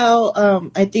crazy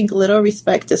how I think little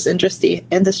respect this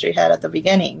industry had at the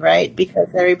beginning, right? Because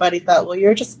everybody thought, well,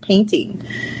 you're just painting.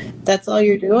 That's all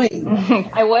you're doing.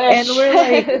 I wish. And we're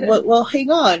like, well,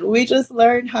 hang on. We just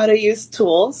learned how to use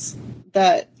tools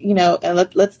that, and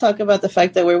let's talk about the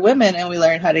fact that we're women and we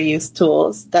learn how to use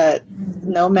tools that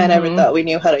no man ever thought we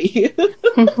knew how to use.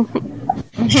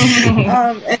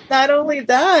 And not only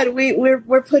that,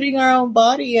 we're putting our own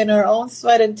body and our own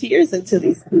sweat and tears into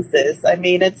these pieces. I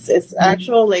mean, it's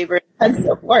actual labor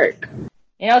intensive work.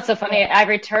 It's so funny. I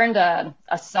returned a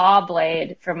saw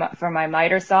blade from my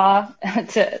miter saw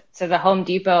to the Home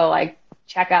Depot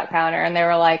checkout counter, and they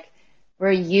were like,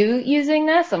 "Were you using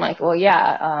this?" I'm like, "Well,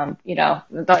 yeah."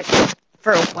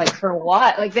 For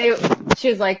what? She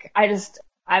was like,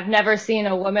 I've never seen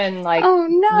a woman use one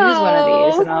of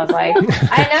these. And I was like,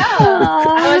 I know.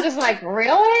 I was just like,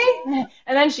 really?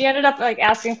 And then she ended up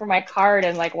asking for my card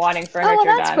and wanting furniture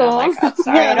that's done. cool. I'm like, oh,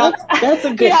 sorry. Yeah, that's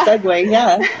a good segue.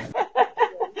 Yeah.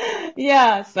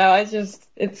 Yeah. So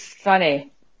it's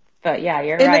funny, but yeah,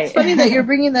 you're and right. It's funny that you're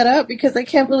bringing that up because I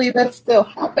can't believe that's still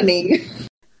happening.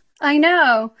 I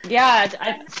know. Yeah,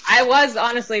 I was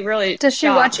honestly really. Does she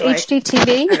shocked, watch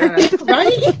HGTV?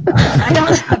 Right?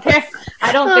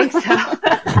 I don't think so.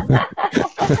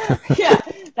 Yeah,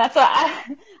 that's what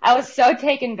I was so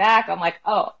taken back. I'm like,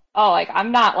 oh,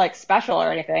 I'm not special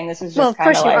or anything. This is just well, of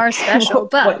course you are special,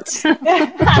 but I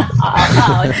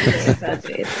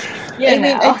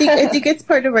think it's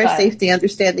part of our safety,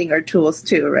 understanding our tools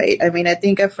too, right? I mean, I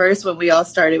think at first when we all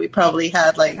started, we probably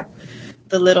had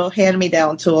the little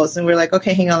hand-me-down tools, and we're like,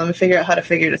 okay, hang on, let me figure out how to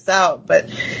figure this out. But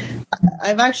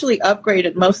I've actually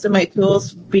upgraded most of my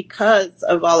tools because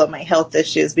of all of my health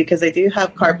issues, because I do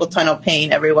have carpal tunnel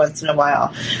pain every once in a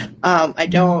while. I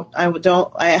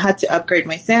had to upgrade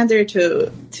my sander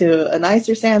to a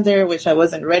nicer sander, which I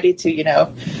wasn't ready to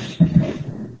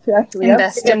actually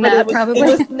invest in that, probably.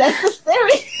 It was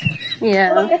necessary.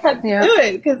 Yeah. I had to do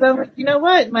it because I'm like, you know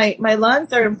what? My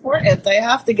lungs are important. I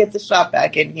have to get the shop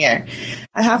back in here.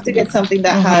 I have to get something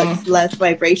that has less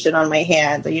vibration on my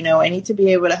hand. I need to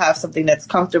be able to have something that's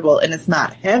comfortable and it's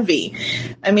not heavy.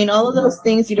 I mean, all of those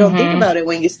things, you don't think about it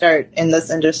when you start in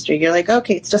this industry. You're like,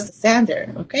 okay, it's just a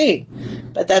sander. Okay.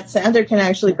 But that sander can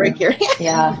actually break your hand.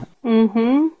 Yeah.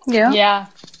 Mm-hmm. Yeah. Yeah.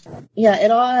 Yeah,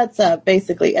 it all adds up.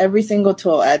 Basically, every single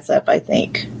tool adds up, I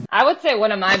think. I would say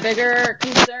one of my bigger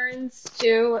concerns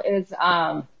too is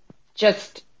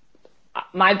just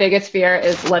my biggest fear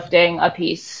is lifting a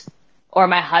piece, or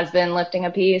my husband lifting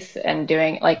a piece and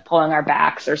doing pulling our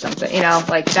backs or something,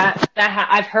 that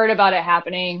I've heard about it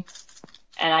happening.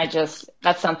 And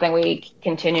that's something we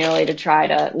continually to try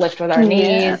to lift with our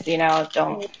knees,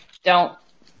 don't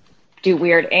do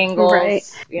weird angles, right.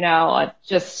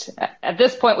 Just at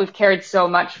this point we've carried so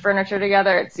much furniture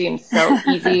together. It seems so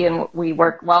easy and we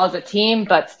work well as a team,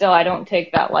 but still I don't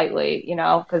take that lightly,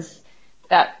 because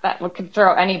that could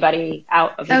throw anybody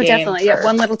out of the game. Oh, definitely. Yeah,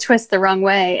 one little twist the wrong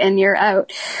way and you're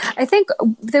out. I think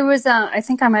there was I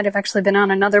think I might have actually been on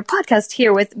another podcast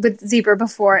here with Zebra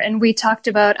before, and we talked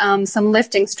about some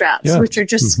lifting straps, which are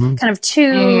just kind of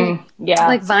two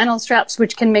vinyl straps,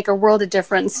 which can make a world of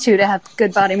difference too, to have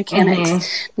good body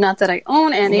mechanics. Not that I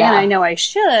own any, and I know I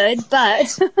should,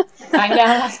 but I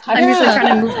know. I'm usually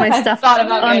trying to move my stuff thought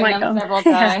about on my own several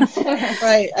times.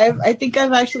 Right. I think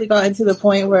I've actually gotten to the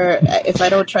point where if I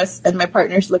don't trust, and my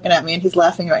partner's looking at me and he's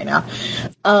laughing right now,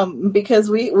 because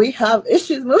we have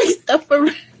issues moving stuff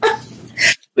around.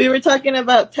 We were talking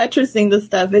about Tetrising the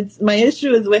stuff. My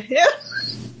issue is with him.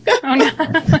 Oh, no.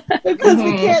 Because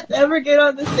we can't ever get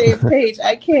on the same page.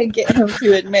 I can't get him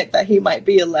to admit that he might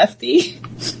be a lefty.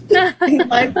 He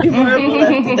might be more of a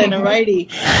lefty than a righty.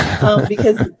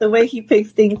 Because the way he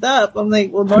picks things up, I'm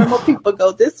like, well, normal people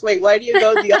go this way. Why do you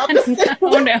go the opposite?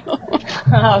 Oh, no.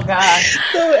 Oh, God.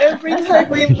 So every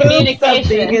time we move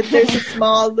something, there's a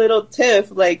small little tiff.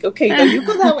 Like, okay, no, you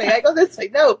go that way. I go this way.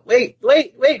 No, wait.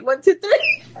 1, 2, 3.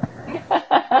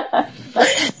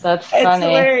 That's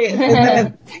funny. It's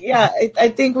hilarious. I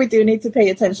think we do need to pay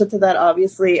attention to that,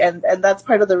 obviously, and that's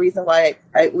part of the reason why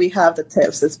we have the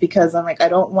tips. It's because I'm like, I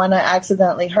don't want to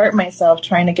accidentally hurt myself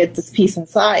trying to get this piece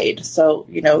inside. So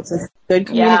it's just good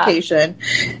communication,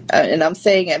 and I'm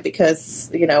saying it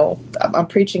because I'm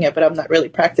preaching it, but I'm not really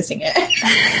practicing it.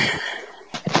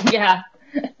 Yeah.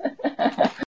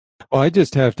 Well, I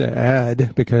just have to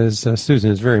add, because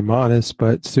Susan is very modest,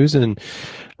 but Susan,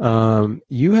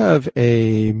 you have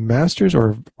a master's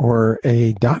or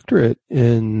a doctorate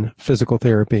in physical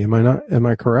therapy. Am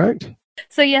I correct?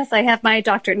 So yes, I have my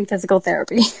doctorate in physical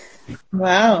therapy.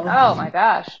 Wow. Oh my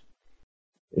gosh.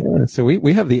 Yeah, so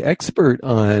we have the expert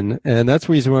on, and that's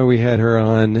the reason why we had her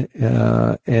on,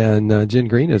 and Jen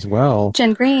Green as well.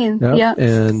 Jen Green, Yep. yeah.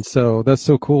 And so that's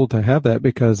so cool to have that,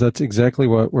 because that's exactly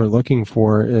what we're looking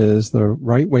for, is the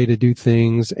right way to do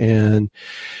things, and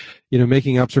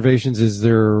making observations.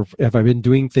 Have I been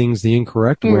doing things the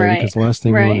incorrect way? Right. Because the last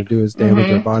thing we want to do is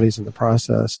damage our bodies in the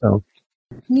process. So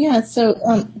Yeah.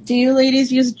 So, do you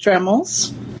ladies use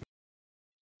Dremels?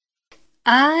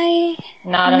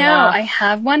 Not No, enough. I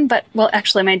have one, but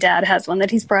actually my dad has one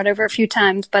that he's brought over a few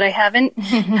times, but I haven't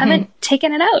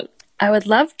taken it out. I would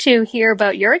love to hear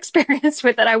about your experience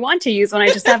with it. I want to use one. I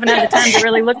just haven't had the time to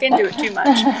really look into it too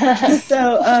much.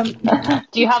 So,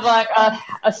 do you have like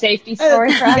a safety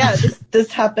story? Yeah,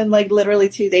 this happened like literally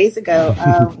 2 days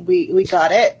ago. We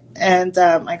got it. And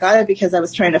I got it because I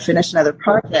was trying to finish another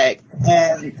project,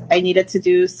 and I needed to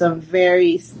do some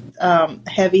very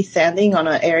heavy sanding on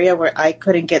an area where I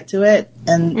couldn't get to it.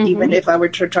 And even if I were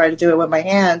to try to do it with my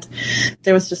hand,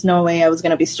 there was just no way I was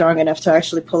going to be strong enough to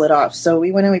actually pull it off. So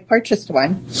we went and we purchased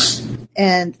one,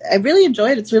 and I really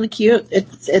enjoyed it. It's really cute.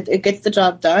 It gets the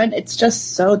job done. It's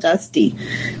just so dusty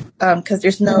because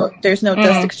there's no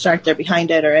dust extractor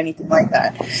behind it or anything like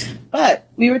that. But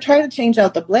we were trying to change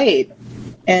out the blade.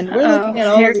 And we're looking at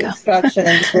all of the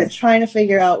instructions. We're trying to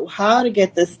figure out how to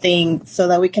get this thing so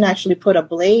that we can actually put a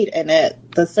blade in it,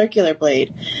 the circular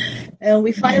blade. And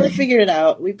we finally figured it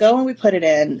out. We go and we put it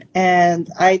in. And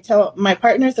I tell my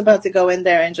partner's about to go in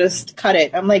there and just cut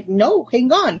it. I'm like, no,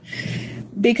 hang on.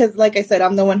 Because, like I said,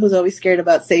 I'm the one who's always scared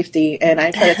about safety, and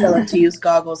I try to tell him to use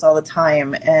goggles all the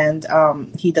time, and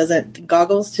he doesn't.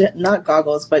 Not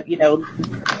goggles, but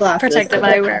glasses. Protective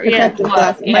eyewear. Protective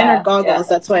glasses. Mine are goggles.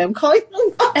 That's why I'm calling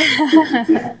them.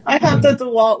 I have the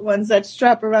DeWalt ones that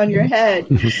strap around your head.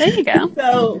 There you go.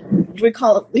 So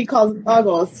he calls them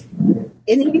goggles,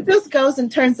 and he just goes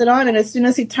and turns it on, and as soon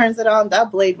as he turns it on,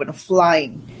 that blade went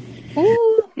flying.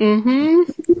 Ooh.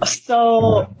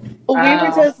 So we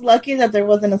were just lucky that there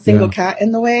wasn't a single cat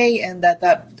in the way, and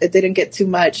that it didn't get too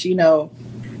much,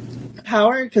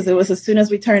 power, because it was as soon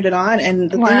as we turned it on. And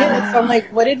the thing is, I'm like,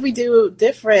 what did we do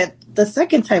different the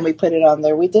second time we put it on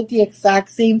there? We did the exact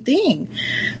same thing.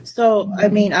 So, I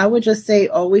mean, I would just say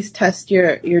always test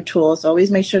your tools.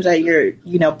 Always make sure that you're,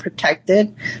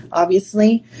 protected,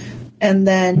 obviously. And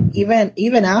then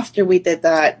even after we did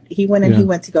that, he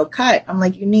went to go cut. I'm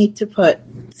like, you need to put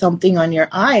something on your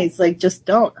eyes. Like, just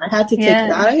don't. I had to take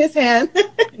it out of his hand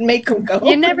and make him go.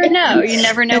 You never know. You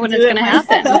never know when it's going to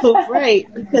happen.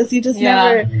 Right. Because you just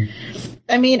never.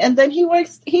 I mean, and then he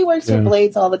works with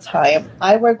blades all the time.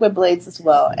 I work with blades as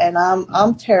well, and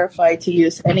I'm terrified to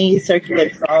use any circular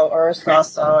saw or a saw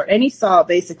or any saw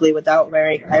basically without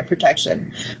wearing eye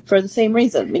protection for the same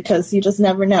reason, because you just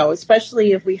never know,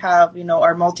 especially if we have,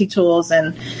 our multi-tools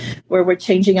and where we're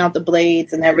changing out the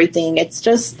blades and everything. It's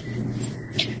just,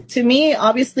 to me,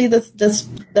 obviously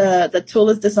the tool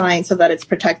is designed so that it's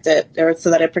protected, or so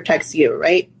that it protects you,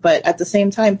 right? But at the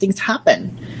same time, things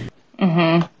happen.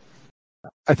 Mm-hmm.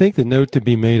 I think the note to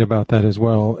be made about that as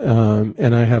well,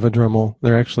 and I have a Dremel.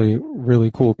 They're actually really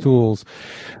cool tools.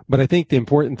 But I think the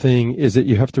important thing is that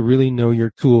you have to really know your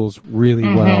tools really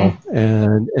well.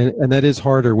 And that is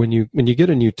harder when you get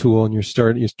a new tool and you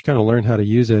kind of learn how to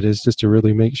use it, is just to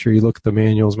really make sure you look at the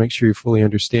manuals, make sure you fully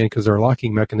understand, because there are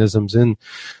locking mechanisms in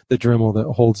the Dremel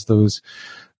that holds those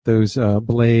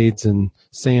blades and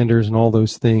sanders and all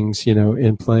those things,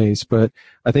 in place. But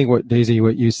I think what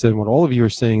you said, what all of you are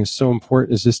saying is so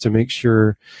important, is just to make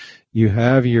sure you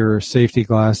have your safety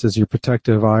glasses, your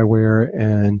protective eyewear,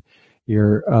 and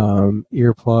your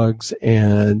earplugs,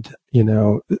 and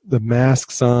the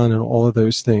masks on, and all of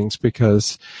those things,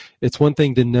 because it's one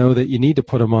thing to know that you need to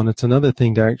put them on. It's another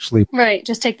thing to actually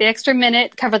just take the extra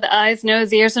minute, cover the eyes,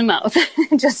 nose, ears, and mouth.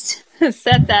 Just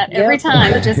set that every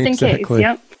time, just in case.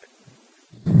 Yep.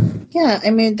 Yeah, I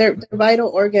mean, they're vital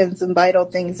organs and vital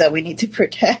things that we need to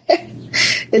protect. I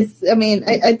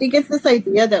think it's this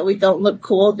idea that we don't look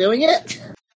cool doing it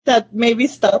that maybe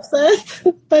stops us.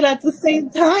 But at the same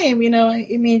time,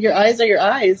 your eyes are your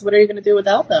eyes. What are you going to do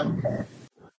without them?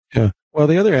 Yeah. Well,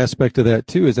 the other aspect of that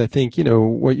too is I think,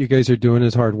 what you guys are doing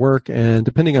is hard work, and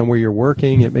depending on where you're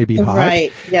working, it may be hot.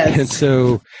 Right. Yes. And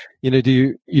so,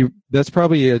 do you that's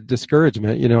probably a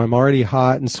discouragement. I'm already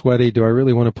hot and sweaty. Do I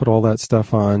really want to put all that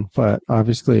stuff on? But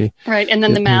obviously, right. And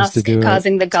then the mask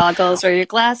causing the goggles or your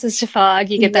glasses to fog.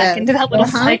 You get back into that little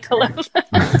cycle of.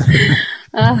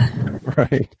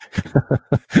 Right.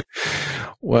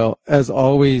 Well, as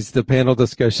always, the panel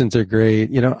discussions are great.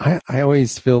 I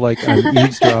always feel like I'm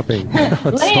eavesdropping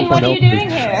on Lane, what are you doing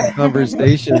here?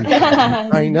 Conversation.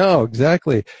 I know,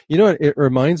 exactly. It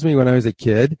reminds me when I was a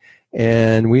kid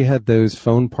and we had those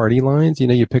phone party lines.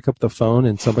 You pick up the phone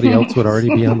and somebody else would already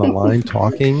be on the line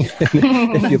talking.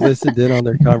 And if you listened in on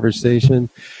their conversation,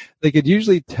 they could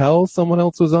usually tell someone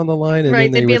else was on the line, and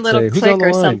then they would say, "Who's on the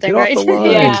line? Something, Get right? off the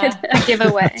line." Yeah. A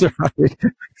giveaway. That's right.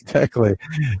 Exactly.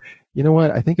 You know what?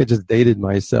 I think I just dated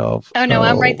myself. Oh no,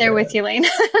 I'm right there with you, Lane.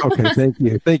 Okay,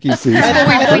 thank you, Susan.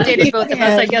 we dated both of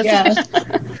us, I guess. Yeah.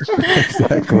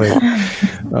 Exactly.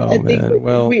 Oh I man. think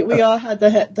Well, we all had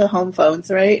the home phones,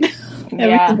 right?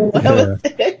 Yeah.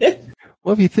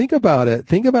 Well, if you think about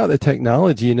the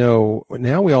technology, now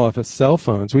we all have cell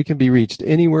phones. We can be reached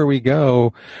anywhere we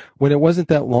go, when it wasn't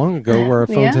that long ago where our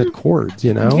phones had cords,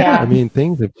 Yeah. I mean,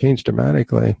 things have changed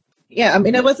dramatically. Yeah, I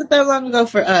mean, it wasn't that long ago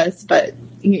for us, but,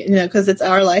 because it's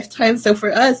our lifetime. So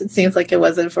for us, it seems like it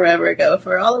wasn't forever ago.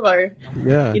 For all of our,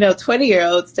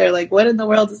 20-year-olds, they're like, what in the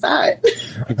world is that?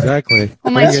 Exactly.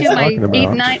 Well, my 9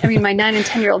 and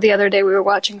 10-year-old, the other day we were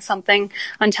watching something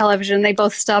on television. They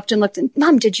both stopped and looked and,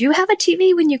 Mom, did you have a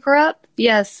TV when you grew up?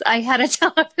 Yes, I had a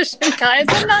television, guys.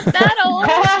 I'm not that old.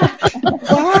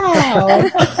 Wow.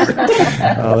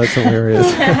 Oh, that's hilarious.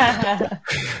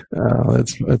 Oh,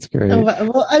 that's great.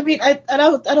 Well, I mean, I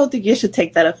don't think you should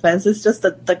take that offense. It's just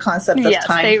the concept of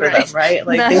time for them, right?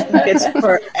 Like they think it's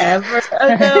forever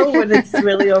ago when it's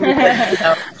really only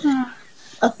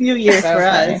a few years for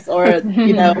us, or a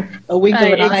wink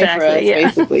of an eye for us,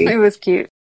 basically. It was cute.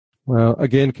 Well,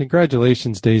 again,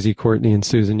 congratulations, Daisy, Courtney, and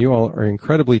Susan. You all are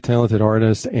incredibly talented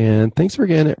artists, and thanks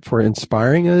again for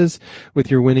inspiring us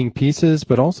with your winning pieces,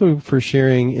 but also for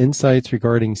sharing insights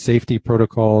regarding safety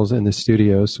protocols in the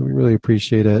studio. So we really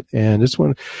appreciate it. And just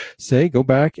want to say, go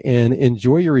back and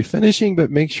enjoy your refinishing,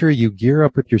 but make sure you gear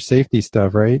up with your safety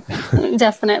stuff, right?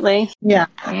 Definitely. Yeah.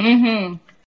 Mm-hmm.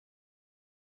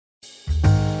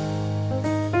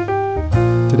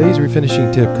 Today's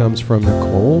refinishing tip comes from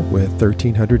Nicole with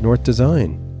 1300 North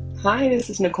Design. Hi, this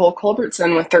is Nicole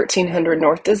Culbertson with 1300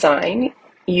 North Design.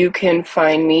 You can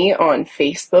find me on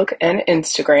Facebook and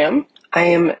Instagram. I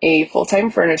am a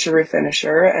full-time furniture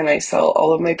refinisher, and I sell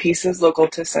all of my pieces local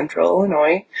to Central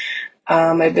Illinois.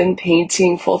 I've been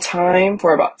painting full-time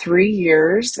for about 3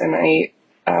 years, and I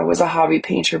was a hobby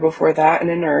painter before that and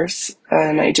a nurse,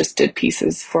 and I just did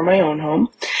pieces for my own home.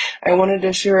 I wanted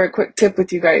to share a quick tip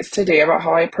with you guys today about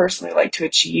how I personally like to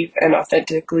achieve an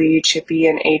authentically chippy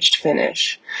and aged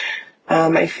finish.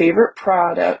 My favorite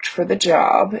product for the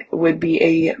job would be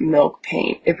a milk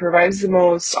paint. It provides the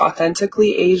most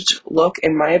authentically aged look,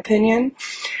 in my opinion.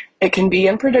 It can be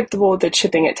unpredictable with the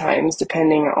chipping at times,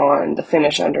 depending on the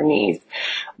finish underneath,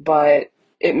 but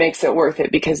it makes it worth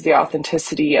it because the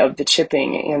authenticity of the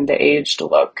chipping and the aged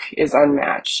look is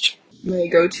unmatched. My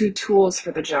go-to tools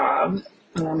for the job,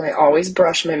 I always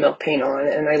brush my milk paint on,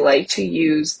 and I like to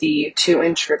use the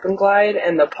 2-inch Rip and Glide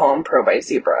and the Palm Pro by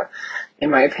Zebra. In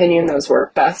my opinion, those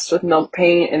work best with milk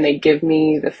paint, and they give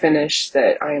me the finish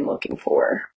that I am looking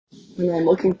for. When I'm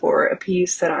looking for a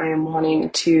piece that I am wanting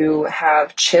to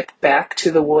have chip back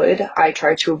to the wood, I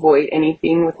try to avoid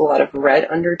anything with a lot of red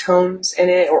undertones in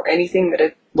it, or anything that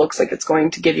it looks like it's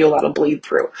going to give you a lot of bleed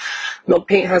through. Milk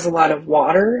paint has a lot of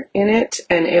water in it,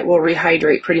 and it will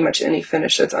rehydrate pretty much any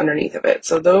finish that's underneath of it.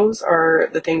 So those are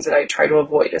the things that I try to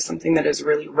avoid, is something that is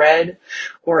really red,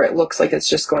 or it looks like it's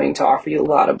just going to offer you a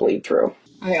lot of bleed through.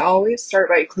 I always start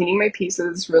by cleaning my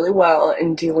pieces really well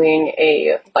and doing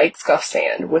a light scuff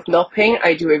sand. With milk paint,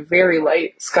 I do a very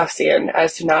light scuff sand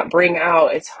as to not bring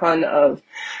out a ton of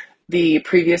the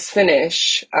previous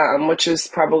finish, which is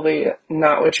probably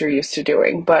not what you're used to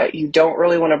doing, but you don't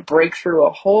really want to break through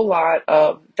a whole lot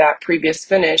of that previous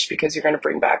finish because you're going to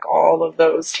bring back all of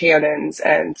those tannins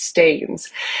and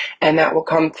stains, and that will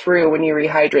come through when you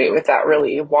rehydrate with that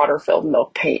really water-filled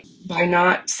milk paint. By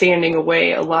not sanding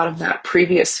away a lot of that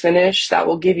previous finish, that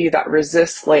will give you that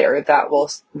resist layer that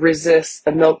will resist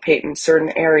the milk paint in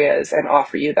certain areas and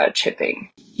offer you that chipping.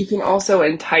 You can also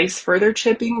entice further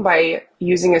chipping by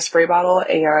using a spray bottle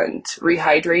and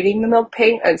rehydrating the milk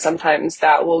paint, and sometimes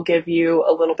that will give you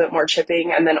a little bit more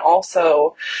chipping. And then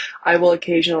also, I will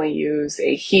occasionally use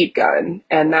a heat gun,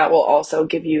 and that will also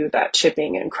give you that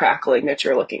chipping and crackling that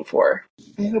you're looking for.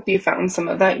 I hope you found some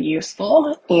of that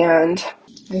useful, and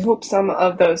I hope some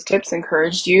of those tips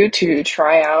encouraged you to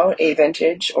try out a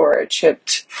vintage or a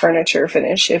chipped furniture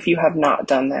finish if you have not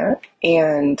done that.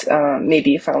 And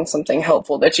maybe you found something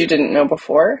helpful that you didn't know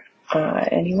before.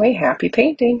 Anyway, happy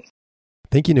painting.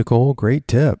 Thank you, Nicole. Great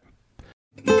tip.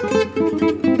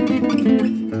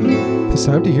 It's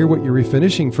time to hear what your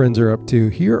refinishing friends are up to.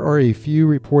 Here are a few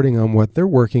reporting on what they're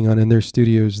working on in their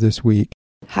studios this week.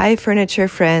 Hi, furniture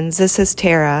friends. This is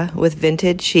Tara with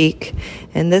Vintage Chic.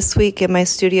 And this week in my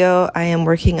studio, I am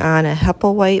working on a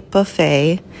Hepplewhite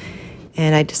buffet.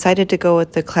 And I decided to go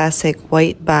with the classic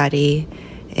white body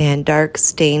and dark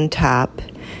stained top.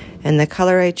 And the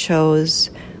color I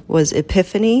chose was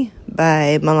Epiphany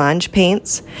by Melange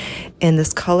Paints. And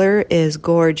this color is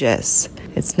gorgeous.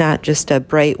 It's not just a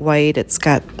bright white. It's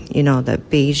got, the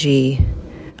beigey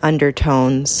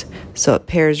undertones, so it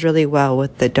pairs really well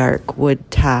with the dark wood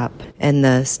top. And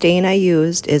the stain I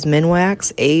used is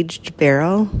Minwax Aged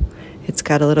Barrel. It's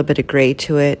got a little bit of gray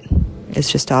to it.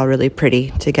 It's just all really pretty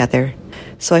together.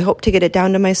 So I hope to get it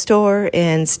down to my store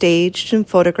and staged and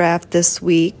photographed this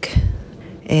week.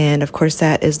 And of course,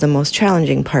 that is the most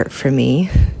challenging part for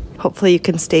me. Hopefully you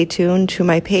can stay tuned to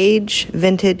my page,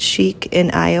 Vintage Chic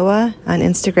in Iowa, on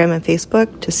Instagram and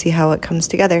Facebook to see how it comes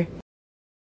together.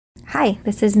 Hi,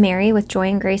 this is Mary with Joy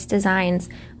and Grace Designs.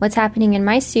 What's happening in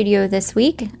my studio this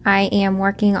week? I am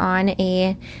working on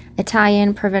a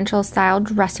Italian provincial style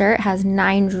dresser. It has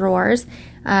 9 drawers.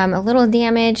 A little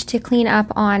damage to clean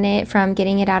up on it from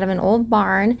getting it out of an old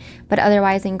barn, but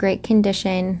otherwise in great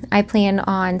condition. I plan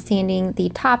on sanding the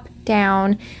top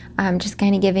down, just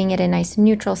kind of giving it a nice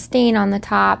neutral stain on the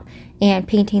top and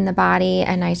painting the body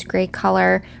a nice gray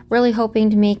color, really hoping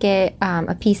to make it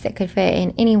a piece that could fit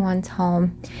in anyone's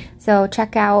home. So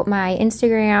check out my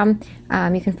Instagram.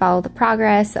 You can follow the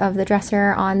progress of the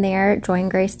dresser on there, Joy and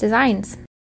Grace Designs.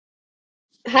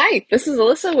 Hi, this is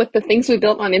Alyssa with the Things We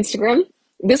Built on Instagram.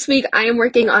 This week I am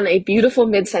working on a beautiful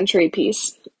mid-century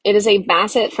piece. It is a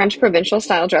Bassett French provincial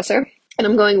style dresser, and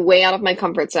I'm going way out of my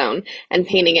comfort zone and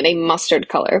painting it a mustard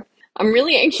color. I'm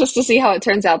really anxious to see how it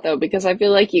turns out though, because I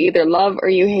feel like you either love or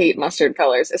you hate mustard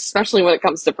colors, especially when it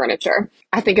comes to furniture.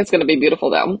 I think it's going to be beautiful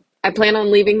though. I plan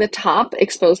on leaving the top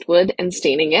exposed wood and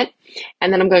staining it,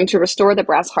 and then I'm going to restore the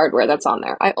brass hardware that's on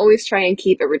there. I always try and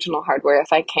keep original hardware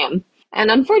if I can. And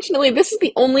unfortunately, this is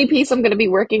the only piece I'm going to be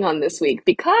working on this week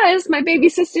because my baby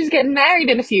sister's getting married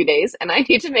in a few days, and I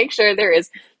need to make sure there is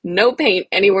no paint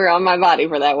anywhere on my body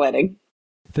for that wedding.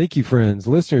 Thank you, friends.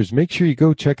 Listeners, make sure you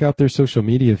go check out their social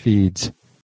media feeds.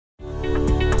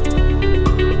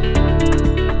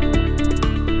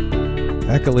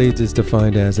 Accolades is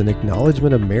defined as an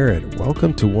acknowledgement of merit.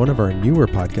 Welcome to one of our newer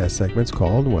podcast segments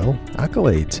called,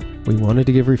 Accolades. We wanted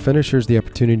to give refinishers the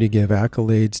opportunity to give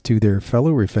accolades to their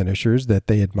fellow refinishers that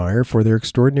they admire for their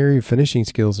extraordinary finishing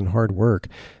skills and hard work.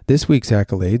 This week's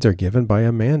accolades are given by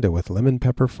Amanda with Lemon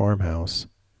Pepper Farmhouse.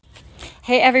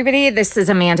 Hey everybody, this is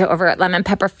Amanda over at Lemon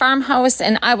Pepper Farmhouse,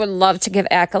 and I would love to give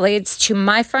accolades to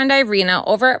my friend Irina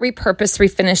over at Repurposed,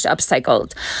 Refinished,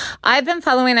 Upcycled. I've been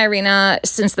following Irina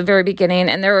since the very beginning,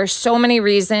 and there are so many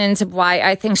reasons why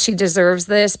I think she deserves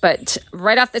this, but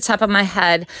right off the top of my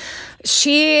head,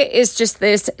 she is just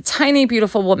this tiny,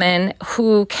 beautiful woman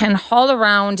who can haul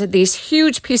around these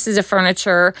huge pieces of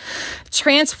furniture,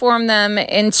 transform them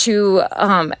into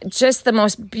just the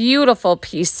most beautiful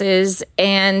pieces,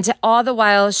 and all the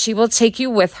while she will take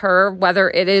you with her, whether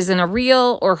it is in a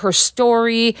reel or her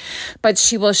story, but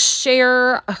she will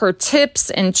share her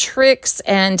tips and tricks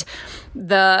and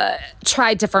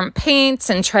try different paints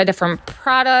and try different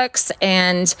products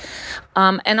and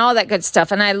all that good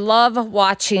stuff. And I love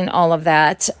watching all of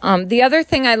that. The other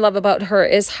thing I love about her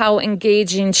is how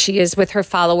engaging she is with her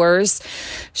followers.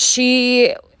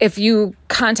 If you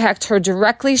contact her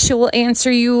directly, she will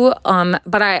answer you.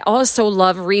 But I also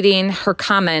love reading her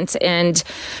comments and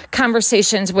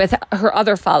conversations with her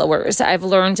other followers. I've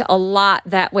learned a lot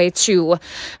that way too.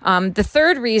 The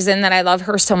third reason that I love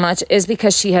her so much is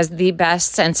because she has the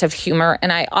best sense of humor.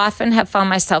 And I often have found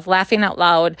myself laughing out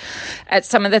loud at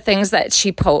some of the things that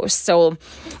she posts. So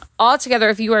altogether,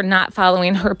 if you are not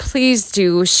following her, please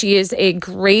do. She is a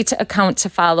great account to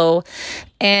follow.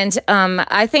 And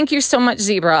I thank you so much,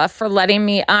 Zebra, for letting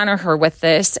me honor her with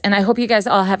this. And I hope you guys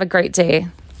all have a great day.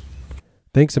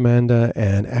 Thanks, Amanda,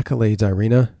 and accolades,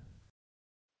 Irina.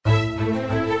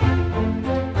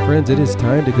 friends, it is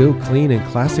time to go clean and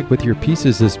classic with your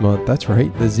pieces this month. That's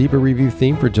right, the Zebra Review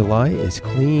theme for July is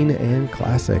clean and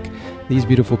classic. These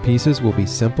beautiful pieces will be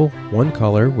simple, one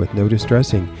color with no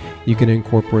distressing. You can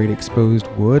incorporate exposed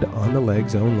wood on the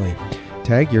legs only.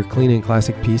 Tag your clean and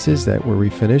classic pieces that were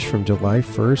refinished from July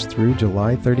 1st through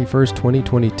July 31st,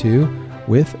 2022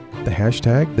 with the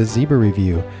hashtag The Zebra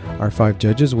Review. Our 5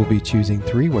 judges will be choosing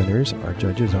 3 winners. Our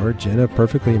judges are Jen of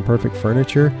Perfectly Imperfect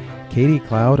Furniture, Katie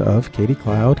Cloud of Katie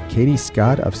Cloud, Katie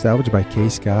Scott of Salvage by K.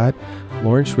 Scott,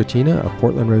 Lauren Schwachina of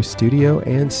Portland Rose Studio,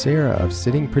 and Sarah of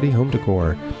Sitting Pretty Home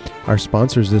Decor. Our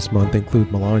sponsors this month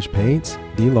include Melange Paints,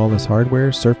 D. Lawless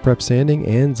Hardware, Surf Prep Sanding,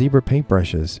 and Zebra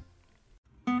Paintbrushes.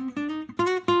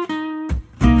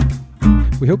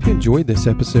 We hope you enjoyed this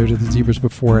episode of the Zebras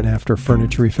Before and After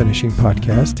Furniture Refinishing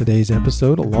podcast. Today's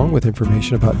episode, along with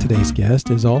information about today's guest,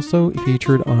 is also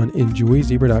featured on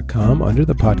enjoyzebra.com under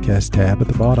the podcast tab at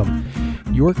the bottom.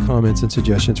 Your comments and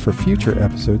suggestions for future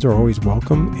episodes are always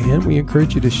welcome, and we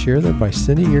encourage you to share them by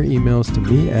sending your emails to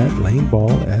me at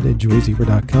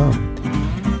laneball@enjoyzebra.com.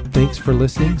 Thanks for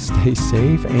listening, stay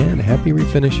safe, and happy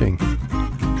refinishing.